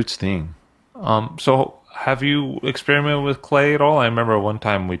 it's a huge thing. So have you experimented with clay at all? I remember one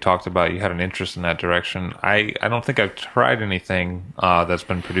time we talked about you had an interest in that direction. I don't think I've tried anything that's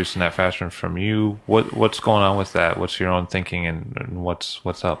been produced in that fashion from you. What's going on with that? What's your own thinking and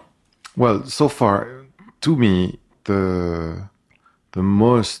what's up? Well, so far, to me, the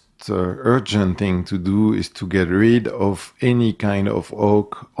most urgent thing to do is to get rid of any kind of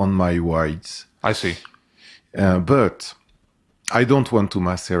oak on my whites. I see. But I don't want to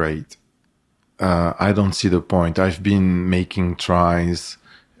macerate. I don't see the point. I've been making tries.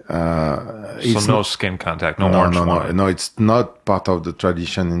 So no skin contact, no orange wine. No, it's not part of the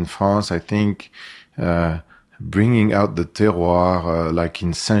tradition in France. I think bringing out the terroir, like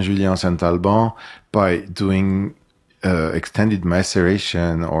in Saint-Julien, Saint-Alban, by doing extended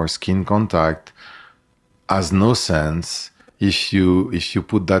maceration or skin contact, has no sense if you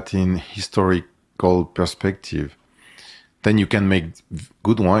put that in historical perspective. Then you can make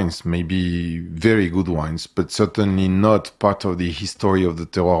good wines, maybe very good wines, but certainly not part of the history of the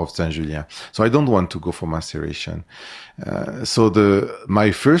terroir of Saint-Julien. So I don't want to go for maceration. So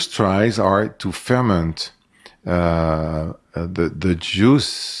my first tries are to ferment the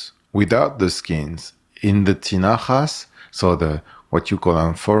juice without the skins in the tinajas, so what you call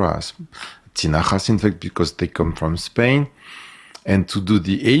amphoras. Tinajas, in fact, because they come from Spain, and to do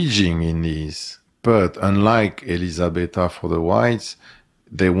the aging in these. But unlike Elisabetta for the whites,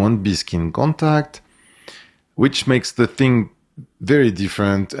 they won't be skin contact, which makes the thing very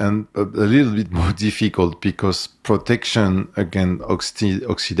different and a little bit more difficult because protection against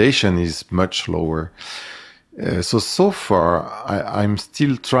oxidation is much lower. So far, I'm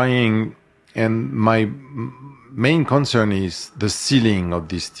still trying, and my main concern is the sealing of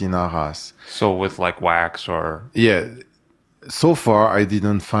these tinajas. So with like wax or... Yeah, so far I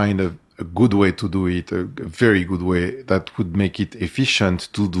didn't find a good way to do it, a very good way that would make it efficient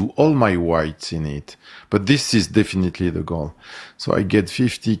to do all my whites in it. But this is definitely the goal. So I get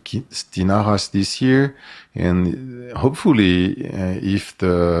 50 tinajas this year, and hopefully if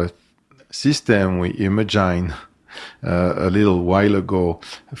the system we imagined a little while ago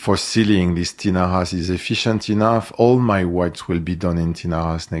for sealing these tinajas is efficient enough, all my whites will be done in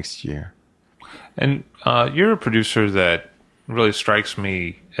tinajas next year. And you're a producer that really strikes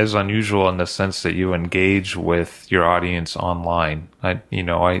me as unusual in the sense that you engage with your audience online. I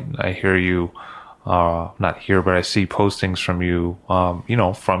hear you, not here, but I see postings from you,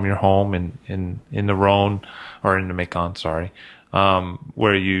 from your home in the Rhone or in the Macon, sorry,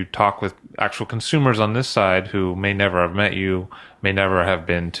 where you talk with actual consumers on this side who may never have met you, may never have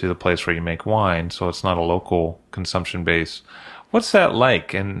been to the place where you make wine. So it's not a local consumption base. What's that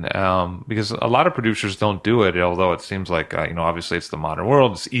like? And because a lot of producers don't do it, although it seems like, obviously it's the modern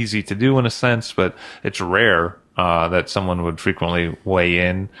world. It's easy to do in a sense, but it's rare that someone would frequently weigh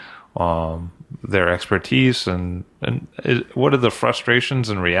in their expertise. And what are the frustrations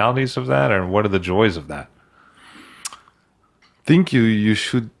and realities of that? And what are the joys of that? I think you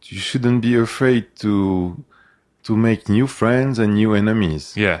shouldn't be afraid to make new friends and new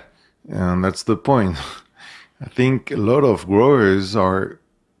enemies. Yeah. And that's the point. I think a lot of growers are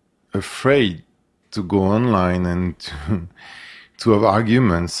afraid to go online and to have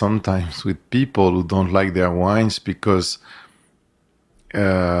arguments sometimes with people who don't like their wines because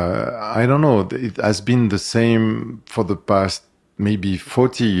I don't know, it has been the same for the past maybe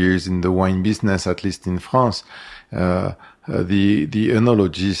 40 years in the wine business, at least in France. The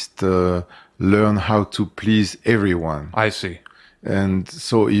enologist learn how to please everyone. I see. And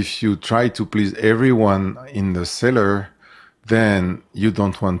so if you try to please everyone in the cellar, then you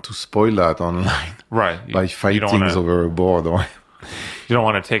don't want to spoil that online. Right. By fighting over a board. Or you don't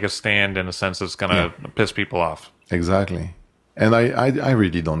want to take a stand in a sense that's going to piss people off. Exactly. And I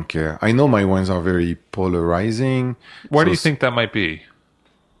really don't care. I know my wines are very polarizing. Why do you think that might be?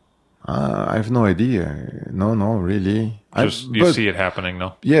 I have no idea. No, really. You see it happening,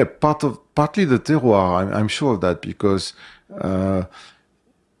 no? Yeah, partly the terroir. I'm sure of that because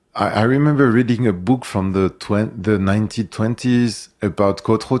I remember reading a book from the 1920s about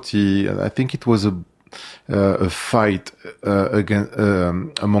Côte-Rôtie. I think it was a fight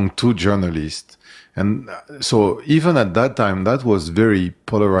among two journalists. And so even at that time, that was very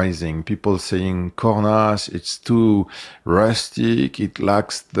polarizing. People saying Cornas, it's too rustic. It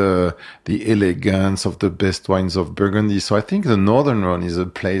lacks the elegance of the best wines of Burgundy. So I think the Northern Rhone is a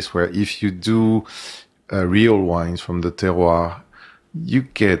place where if you do real wines from the terroir, you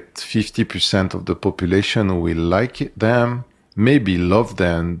get 50% of the population who will like them, maybe love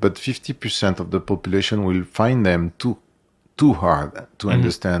them, but 50% of the population will find them too too hard to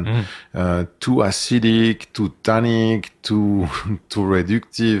understand, too acidic, too tannic, too too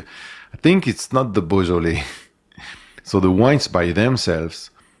reductive. I think it's not the Beaujolais. So the wines by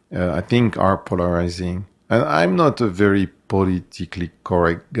themselves, I think, are polarizing. And I'm not a very politically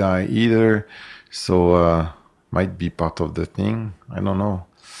correct guy either, so might be part of the thing. I don't know.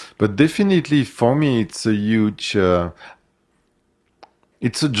 But definitely for me, it's a huge,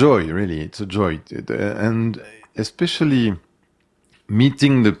 it's a joy, really. It's a joy. And especially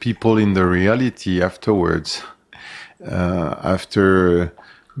meeting the people in the reality afterwards, after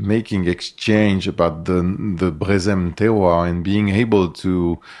making exchange about the Brezem terroir and being able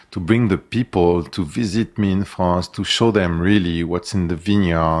to bring the people to visit me in France, to show them really what's in the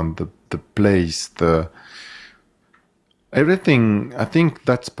vineyard, the place, everything. I think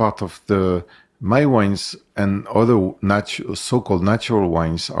that's part of my wines and other so-called natural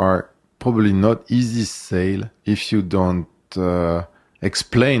wines are probably not easy sale if you don't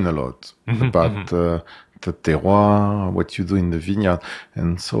explain a lot about the terroir, what you do in the vineyard.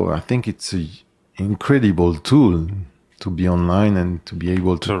 And so I think it's an incredible tool to be online and to be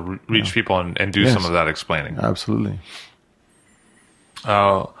able to reach people and do some of that explaining. Absolutely.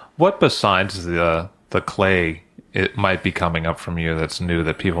 What besides the clay it might be coming up from you that's new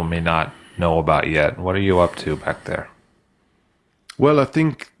that people may not know about yet? What are you up to back there? Well, I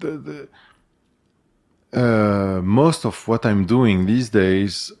think most of what I'm doing these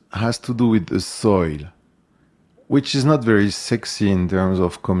days has to do with the soil, which is not very sexy in terms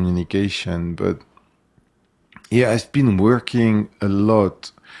of communication. But yeah, I've been working a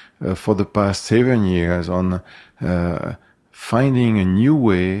lot for the past 7 years on finding a new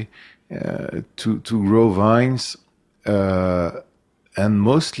way to grow vines, and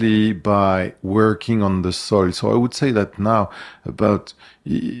mostly by working on the soil. So I would say that now about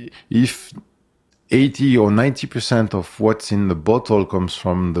if 80 or 90% of what's in the bottle comes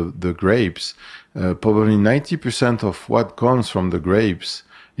from the grapes, probably 90% of what comes from the grapes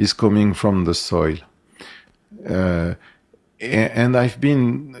is coming from the soil. And I've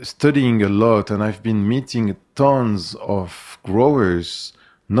been studying a lot, and I've been meeting tons of growers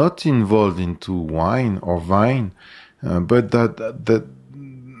not involved into wine or vine, but that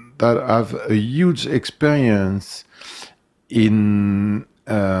have a huge experience in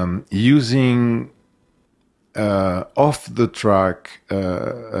using off-the-track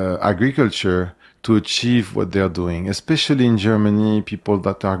agriculture to achieve what they're doing. Especially in Germany, people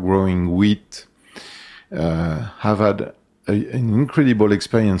that are growing wheat have had an incredible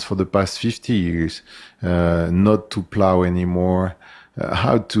experience for the past 50 years, not to plow anymore,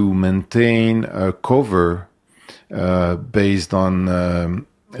 how to maintain a cover based on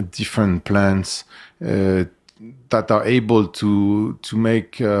different plants that are able to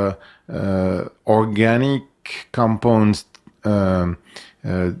make organic compounds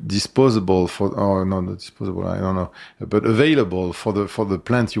disposable or not disposable, I don't know, but available for the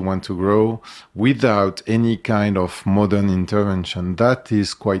plant you want to grow without any kind of modern intervention. That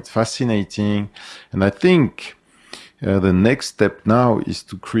is quite fascinating, and I think the next step now is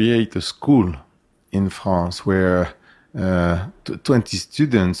to create a school in France where 20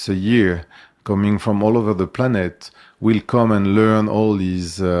 students a year coming from all over the planet will come and learn all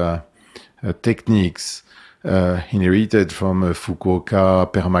these techniques inherited from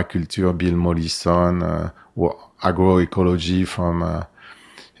Fukuoka, permaculture, Bill Mollison, or agroecology from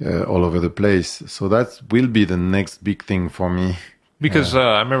all over the place. So that will be the next big thing for me. Because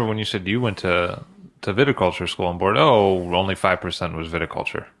I remember when you said you went to viticulture school on Bordeaux, only 5% was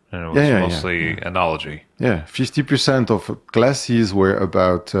viticulture. And it was mostly enology. Yeah, 50% of classes were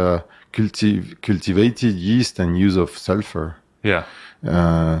about cultivated yeast and use of sulfur. Yeah.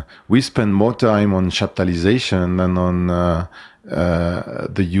 We spend more time on chaptalization than on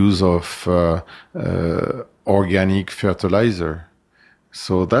the use of organic fertilizer.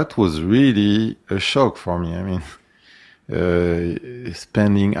 So that was really a shock for me. I mean,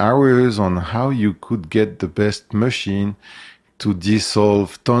 spending hours on how you could get the best machine to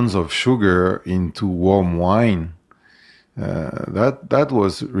dissolve tons of sugar into warm wine. That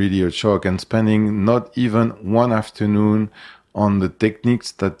was really a shock, and spending not even one afternoon on the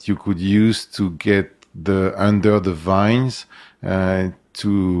techniques that you could use to get under the vines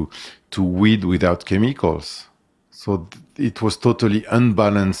to weed without chemicals. So it was totally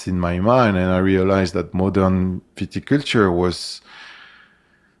unbalanced in my mind, and I realized that modern viticulture was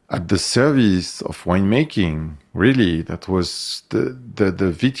at the service of winemaking. Really, that was the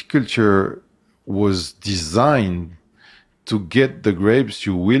viticulture was designed to get the grapes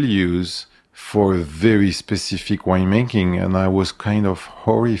you will use for very specific winemaking, and I was kind of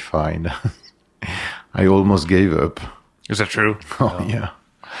horrified. I almost gave up. Is that true? Oh, yeah.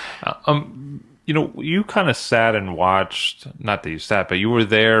 You kind of sat and watched, not that you sat, but you were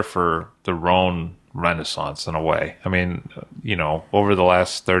there for the Rhone Renaissance in a way. I mean, over the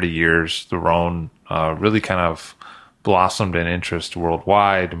last 30 years, the Rhone really kind of blossomed in interest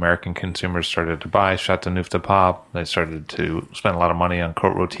worldwide. American consumers started to buy Chateauneuf de Pape. They started to spend a lot of money on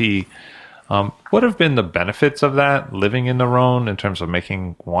Côte Rôtie. What have been the benefits of that, living in the Rhone, in terms of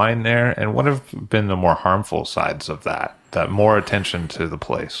making wine there? And what have been the more harmful sides of that more attention to the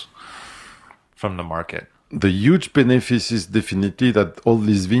place from the market? The huge benefit is definitely that all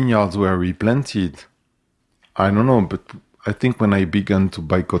these vineyards were replanted. I don't know, but I think when I began to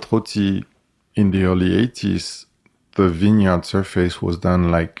buy Côte Rôtie in the early 80s, the vineyard surface was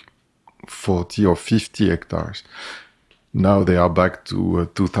done like 40 or 50 hectares. Now they are back to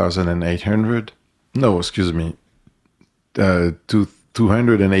 2,800. No, excuse me, to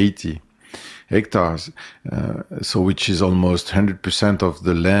 280 hectares. So which is almost 100% of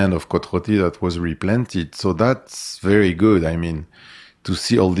the land of Côte Rôtie that was replanted. So that's very good. I mean, to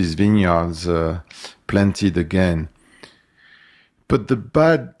see all these vineyards planted again. But the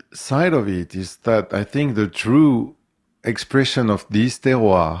bad side of it is that I think the true expression of this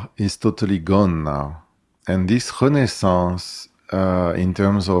terroir is totally gone now. And this renaissance in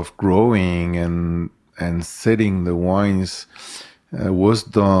terms of growing and setting the wines was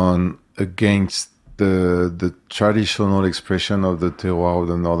done against the traditional expression of the terroir of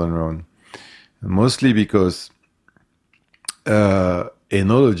the Northern Rhone. Mostly because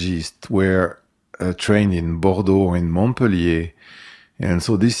enologists were trained in Bordeaux or in Montpellier. And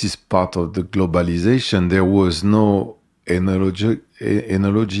so this is part of the globalization. There was no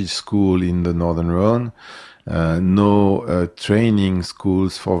enology school in the Northern Rhone, no training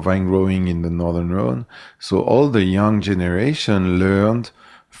schools for vine growing in the Northern Rhone. So all the young generation learned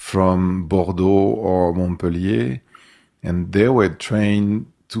from Bordeaux or Montpellier, and they were trained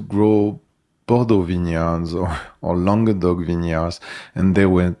to grow Bordeaux vineyards or Languedoc vineyards, and they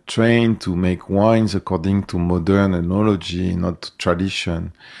were trained to make wines according to modern enology, not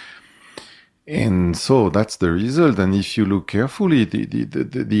tradition. And so that's the result. And if you look carefully,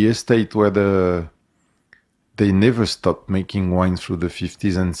 the estate where they never stopped making wines through the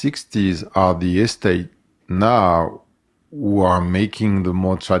 50s and 60s are the estate now who are making the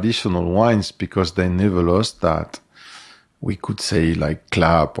more traditional wines because they never lost that. We could say like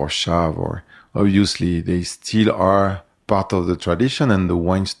Clap or Chave, or obviously they still are part of the tradition, and the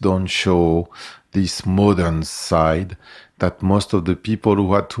wines don't show this modern side that most of the people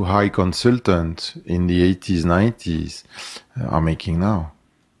who had to hire consultants in the 80s, 90s are making now.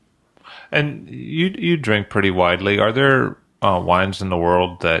 And you drink pretty widely. Are there wines in the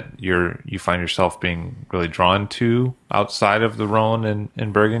world that you find yourself being really drawn to outside of the Rhone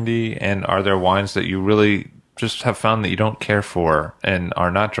and Burgundy? And are there wines that you really just have found that you don't care for and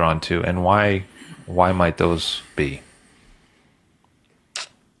are not drawn to? And why might those be?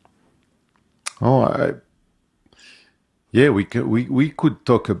 We could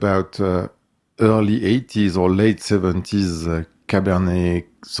talk about early 80s or late 70s Cabernet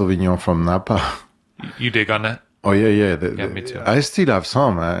Sauvignon from Napa. You dig on that? Oh, yeah. Yeah, me too. I still have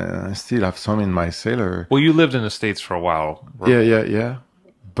some. I still have some in my cellar. Well, you lived in the States for a while. Yeah.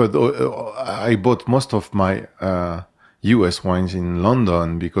 But I bought most of my US wines in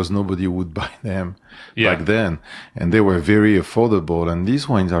London because nobody would buy them back then. And they were very affordable. And these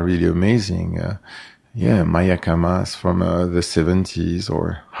wines are really amazing. Mayacamas from the 70s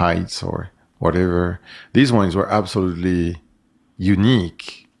or Heights or whatever. These wines were absolutely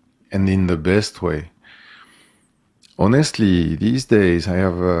unique and in the best way. Honestly, these days I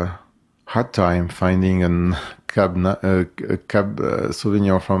have a hard time finding a Cab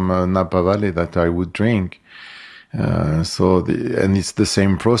Sauvignon from Napa Valley that I would drink. And it's the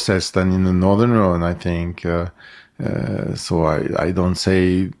same process than in the Northern Rhone, I think. So I don't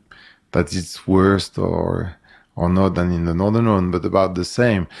say that it's worse or not than in the Northern Rhone, but about the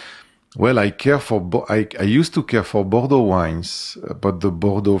same. Well, I used to care for Bordeaux wines, but the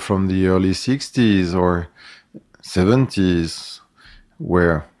Bordeaux from the early 60s or 70s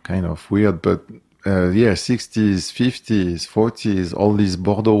were kind of weird, but 60s, 50s, 40s, all these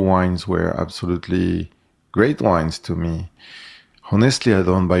Bordeaux wines were absolutely great wines to me. Honestly, I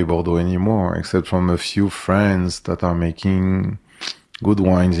don't buy Bordeaux anymore, except from a few friends that are making good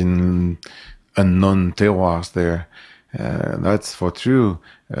wines in unknown terroirs there. That's for true.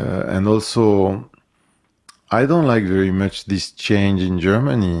 And also, I don't like very much this change in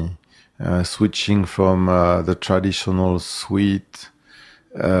Germany, switching from the traditional sweet,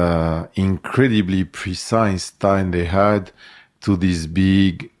 incredibly precise style they had to these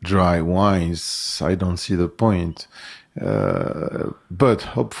big dry wines. I don't see the point. But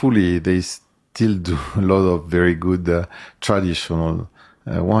hopefully they still do a lot of very good traditional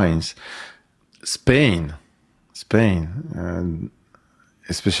wines. Spain, and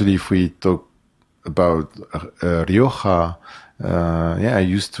especially if we talk about Rioja. Yeah, I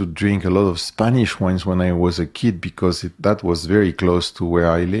used to drink a lot of Spanish wines when I was a kid because that was very close to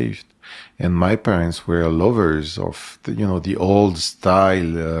where I lived, and my parents were lovers of the old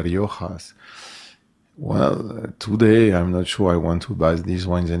style Riojas. Well, today I'm not sure I want to buy these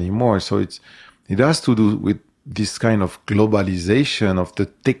wines anymore. So it has to do with this kind of globalization of the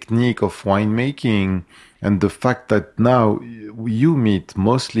technique of winemaking and the fact that now you meet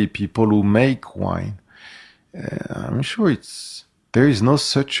mostly people who make wine. I'm sure there is no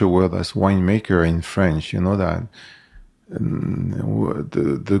such a word as winemaker in French. You know that.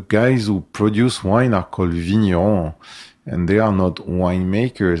 The guys who produce wine are called vignerons, and they are not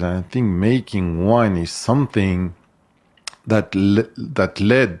winemakers. And I think making wine is something that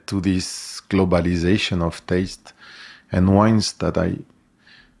led to this globalization of taste and wines that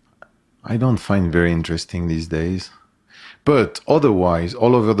I don't find very interesting these days. But otherwise,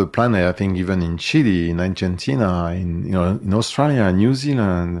 all over the planet, I think even in Chile, in Argentina, in Australia, New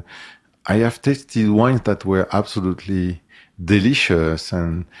Zealand, I have tasted wines that were absolutely delicious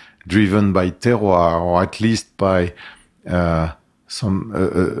and driven by terroir, or at least by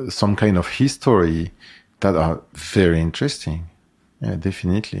some kind of history that are very interesting. Yeah,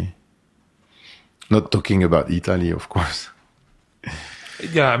 definitely. Not talking about Italy, of course.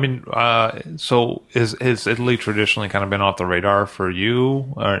 Yeah, I mean, so has Italy traditionally kind of been off the radar for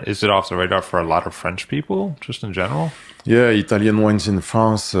you, or is it off the radar for a lot of French people, just in general? Yeah, Italian wines in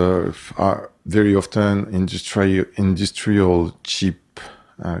France are very often industrial cheap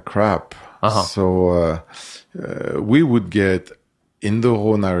crap. Uh-huh. So we would get, in the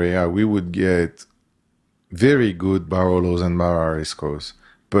Rhone area, we would get very good Barolos and Bararescos,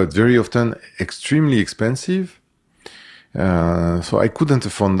 but very often extremely expensive. So I couldn't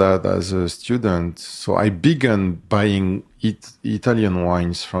afford that as a student. So I began buying Italian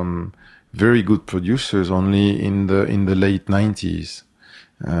wines from very good producers only in the late 90s.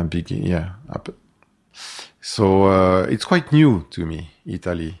 So it's quite new to me,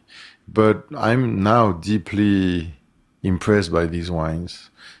 Italy, but I'm now deeply impressed by these wines.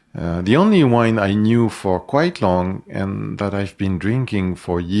 The only wine I knew for quite long and that I've been drinking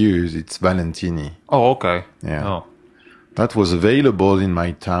for years, it's Valentini. Oh, okay. Yeah. Oh. That was available in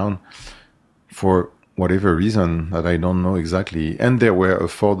my town for whatever reason that I don't know exactly. And they were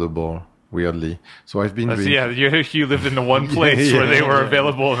affordable, weirdly. So I've been drinking. Yeah, you lived in the one place where they were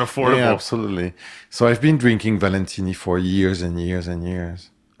available and affordable. Yeah, absolutely. So I've been drinking Valentini for years and years and years.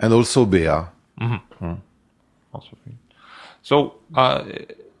 And also Bea. Also, so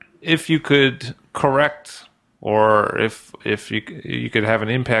if you could correct, or if you could have an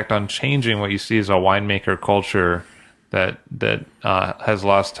impact on changing what you see as a winemaker culture that has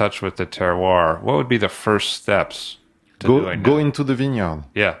lost touch with the terroir, what would be the first steps to doing Go that? into the vineyard.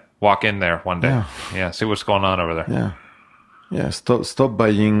 Yeah, walk in there one day. Yeah, see what's going on over there. Yeah. Yeah, stop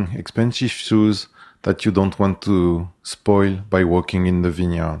buying expensive shoes that you don't want to spoil by walking in the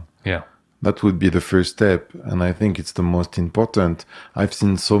vineyard. Yeah. That would be the first step, and I think it's the most important. I've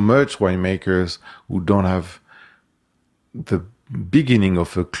seen so much winemakers who don't have the beginning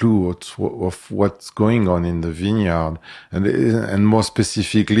of a clue of what's going on in the vineyard, and more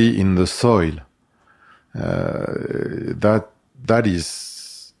specifically in the soil. That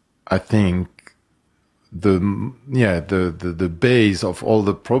is, I think, the base of all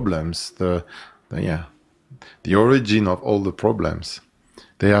the problems. The origin of all the problems.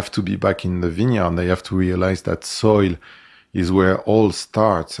 They have to be back in the vineyard. They have to realize that soil is where all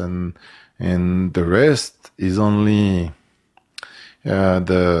starts, and the rest is only it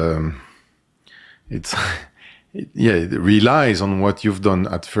relies on what you've done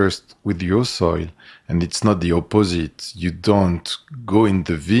at first with your soil, and it's not the opposite. You don't go in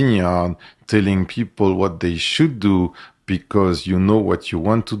the vineyard telling people what they should do because you know what you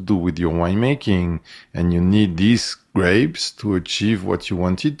want to do with your winemaking, and you need these grapes to achieve what you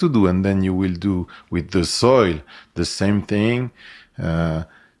wanted to do, and then you will do with the soil the same thing.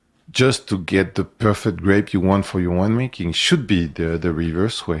 Just to get the perfect grape you want for your winemaking should be the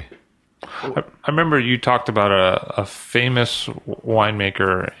reverse way. I remember you talked about a famous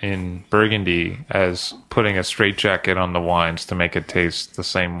winemaker in Burgundy as putting a straitjacket on the wines to make it taste the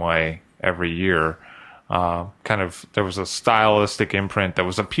same way every year. There was a stylistic imprint that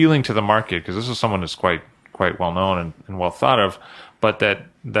was appealing to the market, because this is someone who's quite well known and well thought of, but that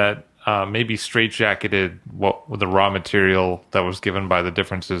maybe straitjacketed the raw material that was given by the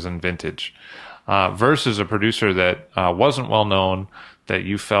differences in vintage. versus a producer that wasn't well known, that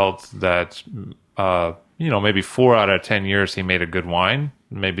you felt that maybe 4 out of 10 years he made a good wine.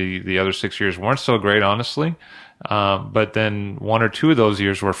 Maybe the other 6 years weren't so great, honestly. But then 1 or 2 of those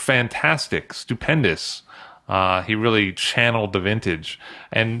years were fantastic, stupendous. He really channeled the vintage,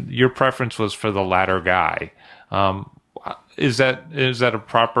 and your preference was for the latter guy. Is that a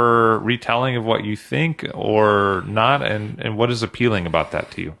proper retelling of what you think or not? And what is appealing about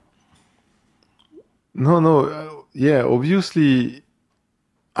that to you? No. Yeah, obviously,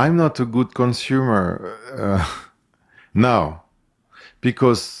 I'm not a good consumer now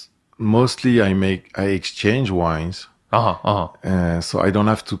because mostly I exchange wines. So I don't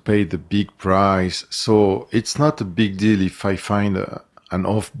have to pay the big price. So it's not a big deal if I find an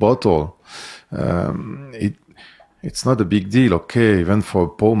off bottle. It's not a big deal. Okay, even for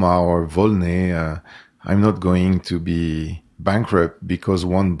Poma or Volney, I'm not going to be bankrupt because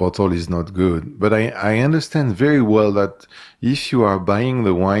one bottle is not good. But I understand very well that if you are buying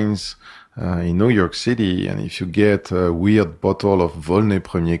the wines in New York City, and if you get a weird bottle of Volney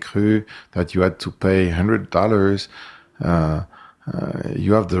Premier Cru that you had to pay $100,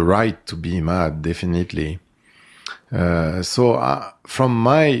 you have the right to be mad, definitely. So from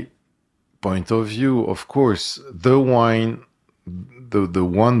my point of view, of course, the wine, the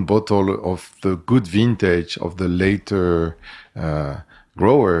one bottle of the good vintage of the later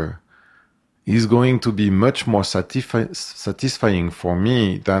grower is going to be much more satisfying for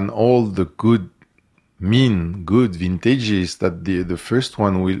me than all the good vintages that the first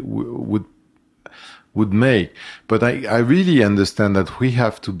one would make. But I really understand that we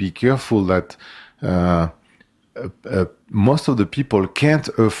have to be careful that most of the people can't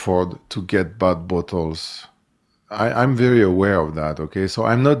afford to get bad bottles. I'm very aware of that, okay? So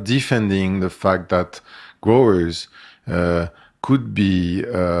I'm not defending the fact that growers could be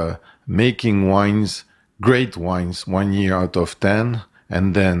making great wines 1 year out of 10,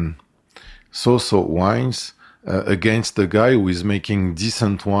 and then so-so wines against the guy who is making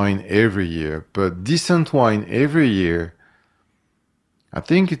decent wine every year. But decent wine every year, I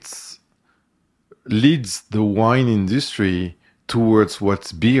think it's leads the wine industry towards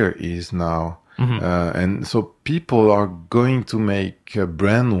what beer is now. And so people are going to make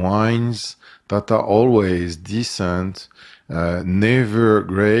brand wines that are always decent, never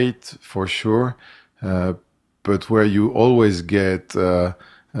great for sure, but where you always get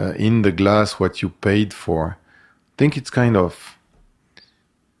in the glass what you paid for. I think it's kind of,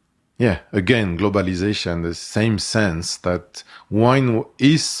 again, globalization, the same sense that wine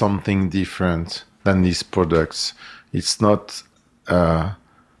is something different than these products. It's not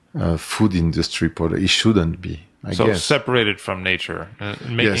food industry product. It shouldn't be. I guess. Separated from nature,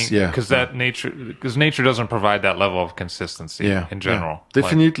 because nature doesn't provide that level of consistency in general.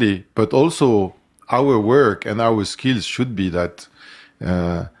 Definitely, but also our work and our skills should be that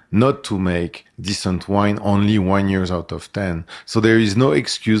not to make decent wine only 1 year out of 10. So there is no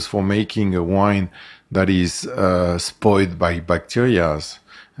excuse for making a wine that is spoiled by bacteria.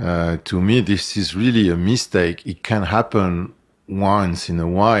 To me, this is really a mistake. It can happen once in a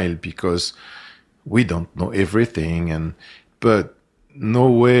while because we don't know everything, but no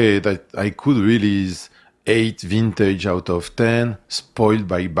way that I could release 8 vintage out of 10 spoiled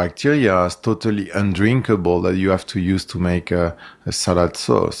by bacteria, totally undrinkable, that you have to use to make a salad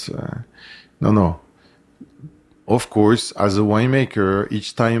sauce. No. Of course, as a winemaker,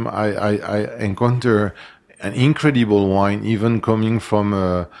 each time I encounter an incredible wine, even coming from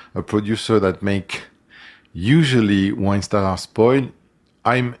a producer that make usually wines that are spoiled,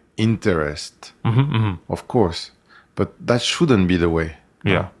 I'm interested, of course, but that shouldn't be the way.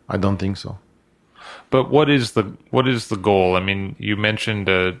 Yeah, no, I don't think so. But what is the goal? I mean, you mentioned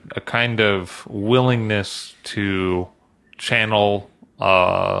a kind of willingness to channel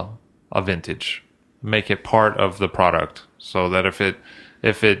a vintage, make it part of the product, so that if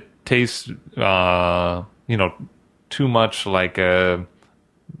it tastes too much like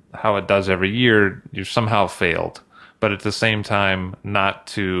how it does every year, you somehow failed. But at the same time, not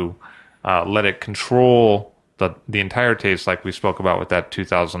to let it control the entire taste, like we spoke about with that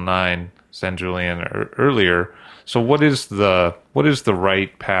 2009 San Julian earlier. So what is the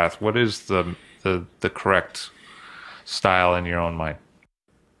right path? What is the correct style in your own mind?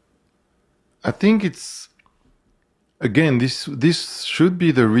 I think it's, again, this should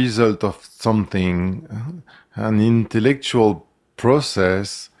be the result of something, an intellectual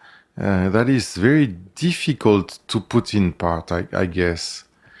process that is very difficult to put in part, I guess.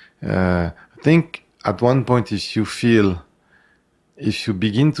 I think at one point, if you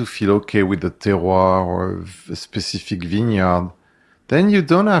begin to feel okay with the terroir or a specific vineyard, then you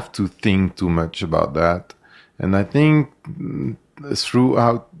don't have to think too much about that. And I think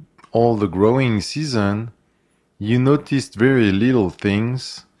throughout all the growing season, you noticed very little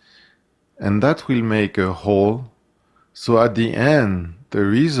things, and that will make a whole. So at the end, the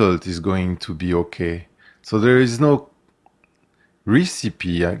result is going to be okay. So there is no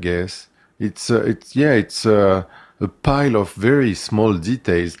recipe, I guess. It's a pile of very small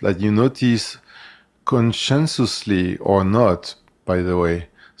details that you notice conscientiously or not, by the way.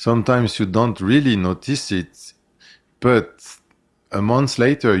 Sometimes you don't really notice it, but a month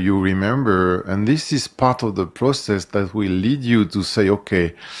later you remember, and this is part of the process that will lead you to say,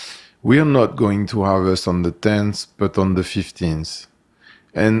 okay, we are not going to harvest on the 10th, but on the 15th.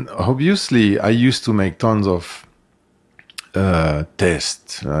 And obviously, I used to make tons of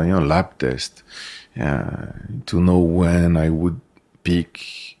tests, lab tests, to know when I would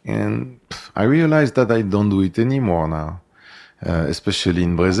pick. And I realized that I don't do it anymore now, especially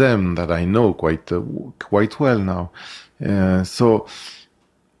in Brezem, that I know quite well now. So,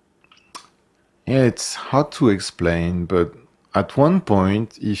 yeah, it's hard to explain, but at one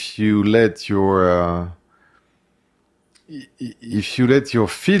point, if you let your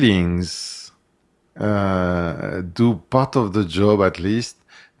feelings do part of the job at least,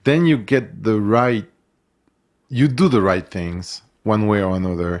 then you do the right things one way or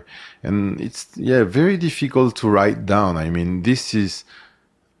another. And it's very difficult to write down. I mean,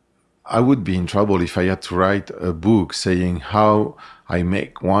 I would be in trouble if I had to write a book saying how I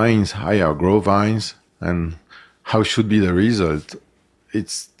make wines, how I grow vines, and how should be the result.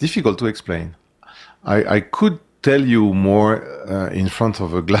 It's difficult to explain. I could tell you more in front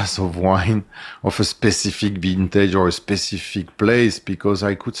of a glass of wine of a specific vintage or a specific place, because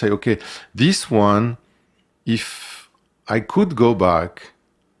I could say, okay, this one, if I could go back,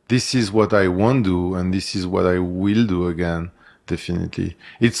 this is what I won't do, and this is what I will do again. Definitely,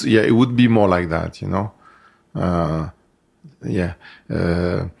 it would be more like that,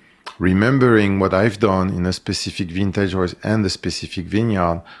 remembering what I've done in a specific vintage and a specific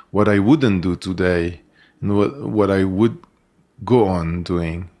vineyard, what I wouldn't do today, and what I would go on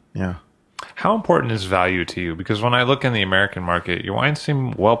doing. Yeah. How important is value to you? Because when I look in the American market, your wines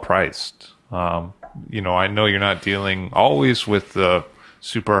seem well priced. I know you're not dealing always with the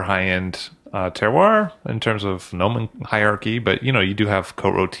super high-end terroir in terms of nomen hierarchy, but you do have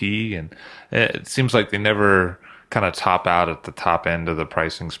Côte Rôtie, and it seems like they never kind of top out at the top end of the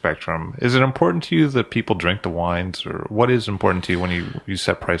pricing spectrum. Is it important to you that people drink the wines, or what is important to you when you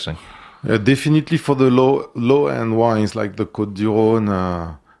set pricing? Definitely for the low end wines like the Côte du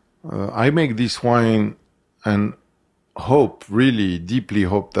Rhône, I make this wine and really deeply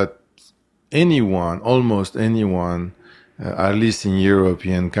hope that almost anyone, at least in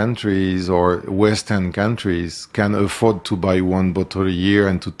European countries or Western countries, can afford to buy one bottle a year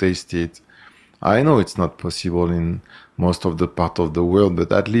and to taste it. I know it's not possible in most of the part of the world,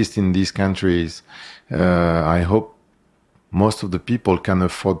 but at least in these countries, I hope most of the people can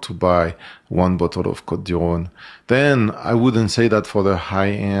afford to buy one bottle of Côte du Rhône. Then I wouldn't say that for the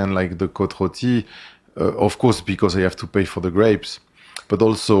high end, like the Côte Rôtie, of course, because I have to pay for the grapes, but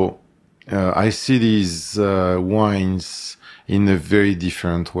also I see these wines in a very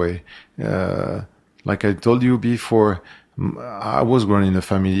different way. Like I told you before, I was grown in a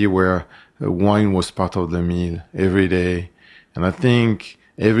family where wine was part of the meal every day. And I think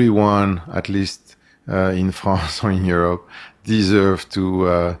everyone, at least in France or in Europe, deserve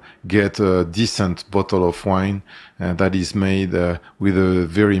to get a decent bottle of wine that is made with a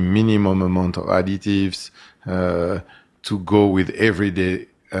very minimum amount of additives to go with everyday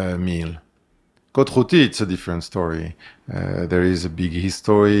meal. Côte Rôtie, it's a different story. There is a big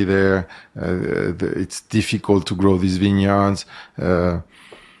history there. It's difficult to grow these vineyards.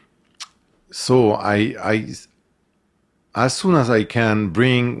 So I, as soon as I can,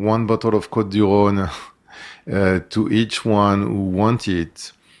 bring one bottle of Côte du Rhône to each one who wants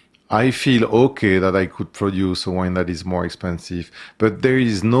it. I feel okay that I could produce a wine that is more expensive, but there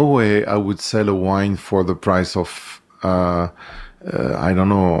is no way I would sell a wine for the price of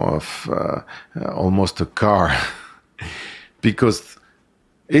almost a car, because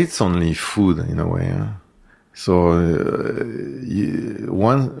it's only food in a way. Huh? So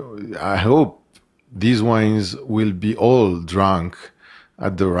I hope these wines will be all drunk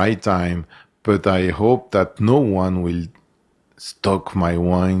at the right time, but I hope that no one will stock my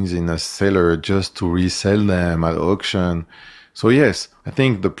wines in a cellar just to resell them at auction. So yes, I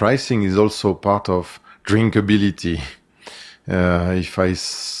think the pricing is also part of drinkability. If I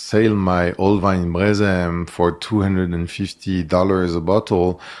sell my old wine Brezem for $250 a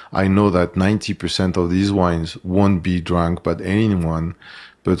bottle, I know that 90% of these wines won't be drunk by anyone,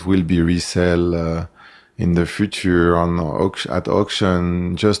 but will be resell in the future at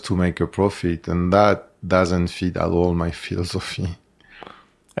auction just to make a profit. And that doesn't fit at all my philosophy.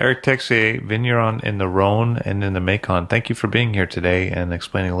 Eric Texier, vigneron in the Rhone and in the Macon. Thank you for being here today and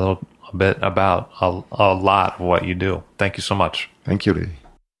explaining a bit about a lot of what you do. Thank you so much. Thank you, Lee.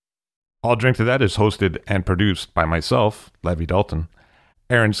 I'll Drink to That is hosted and produced by myself, Levi Dalton.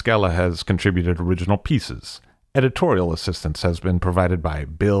 Aaron Scala has contributed original pieces. Editorial assistance has been provided by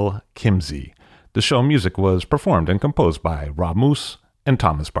Bill Kimsey. The show music was performed and composed by Rob Moose and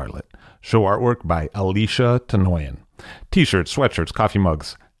Thomas Bartlett. Show artwork by Alicia Tenoyan. T-shirts, sweatshirts, coffee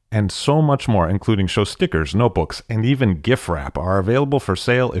mugs, and so much more, including show stickers, notebooks, and even gift wrap, are available for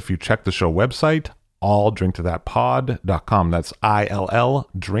sale if you check the show website, alldrinktothatpod.com. That's ILL,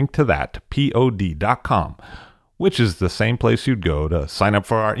 drinktothatpod.com, which is the same place you'd go to sign up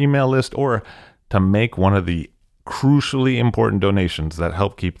for our email list or to make one of the crucially important donations that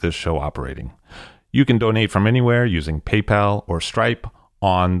help keep this show operating. You can donate from anywhere using PayPal or Stripe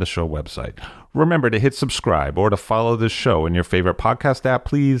on the show website. Remember to hit subscribe or to follow this show in your favorite podcast app,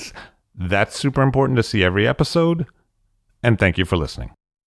 please. That's super important to see every episode. And thank you for listening.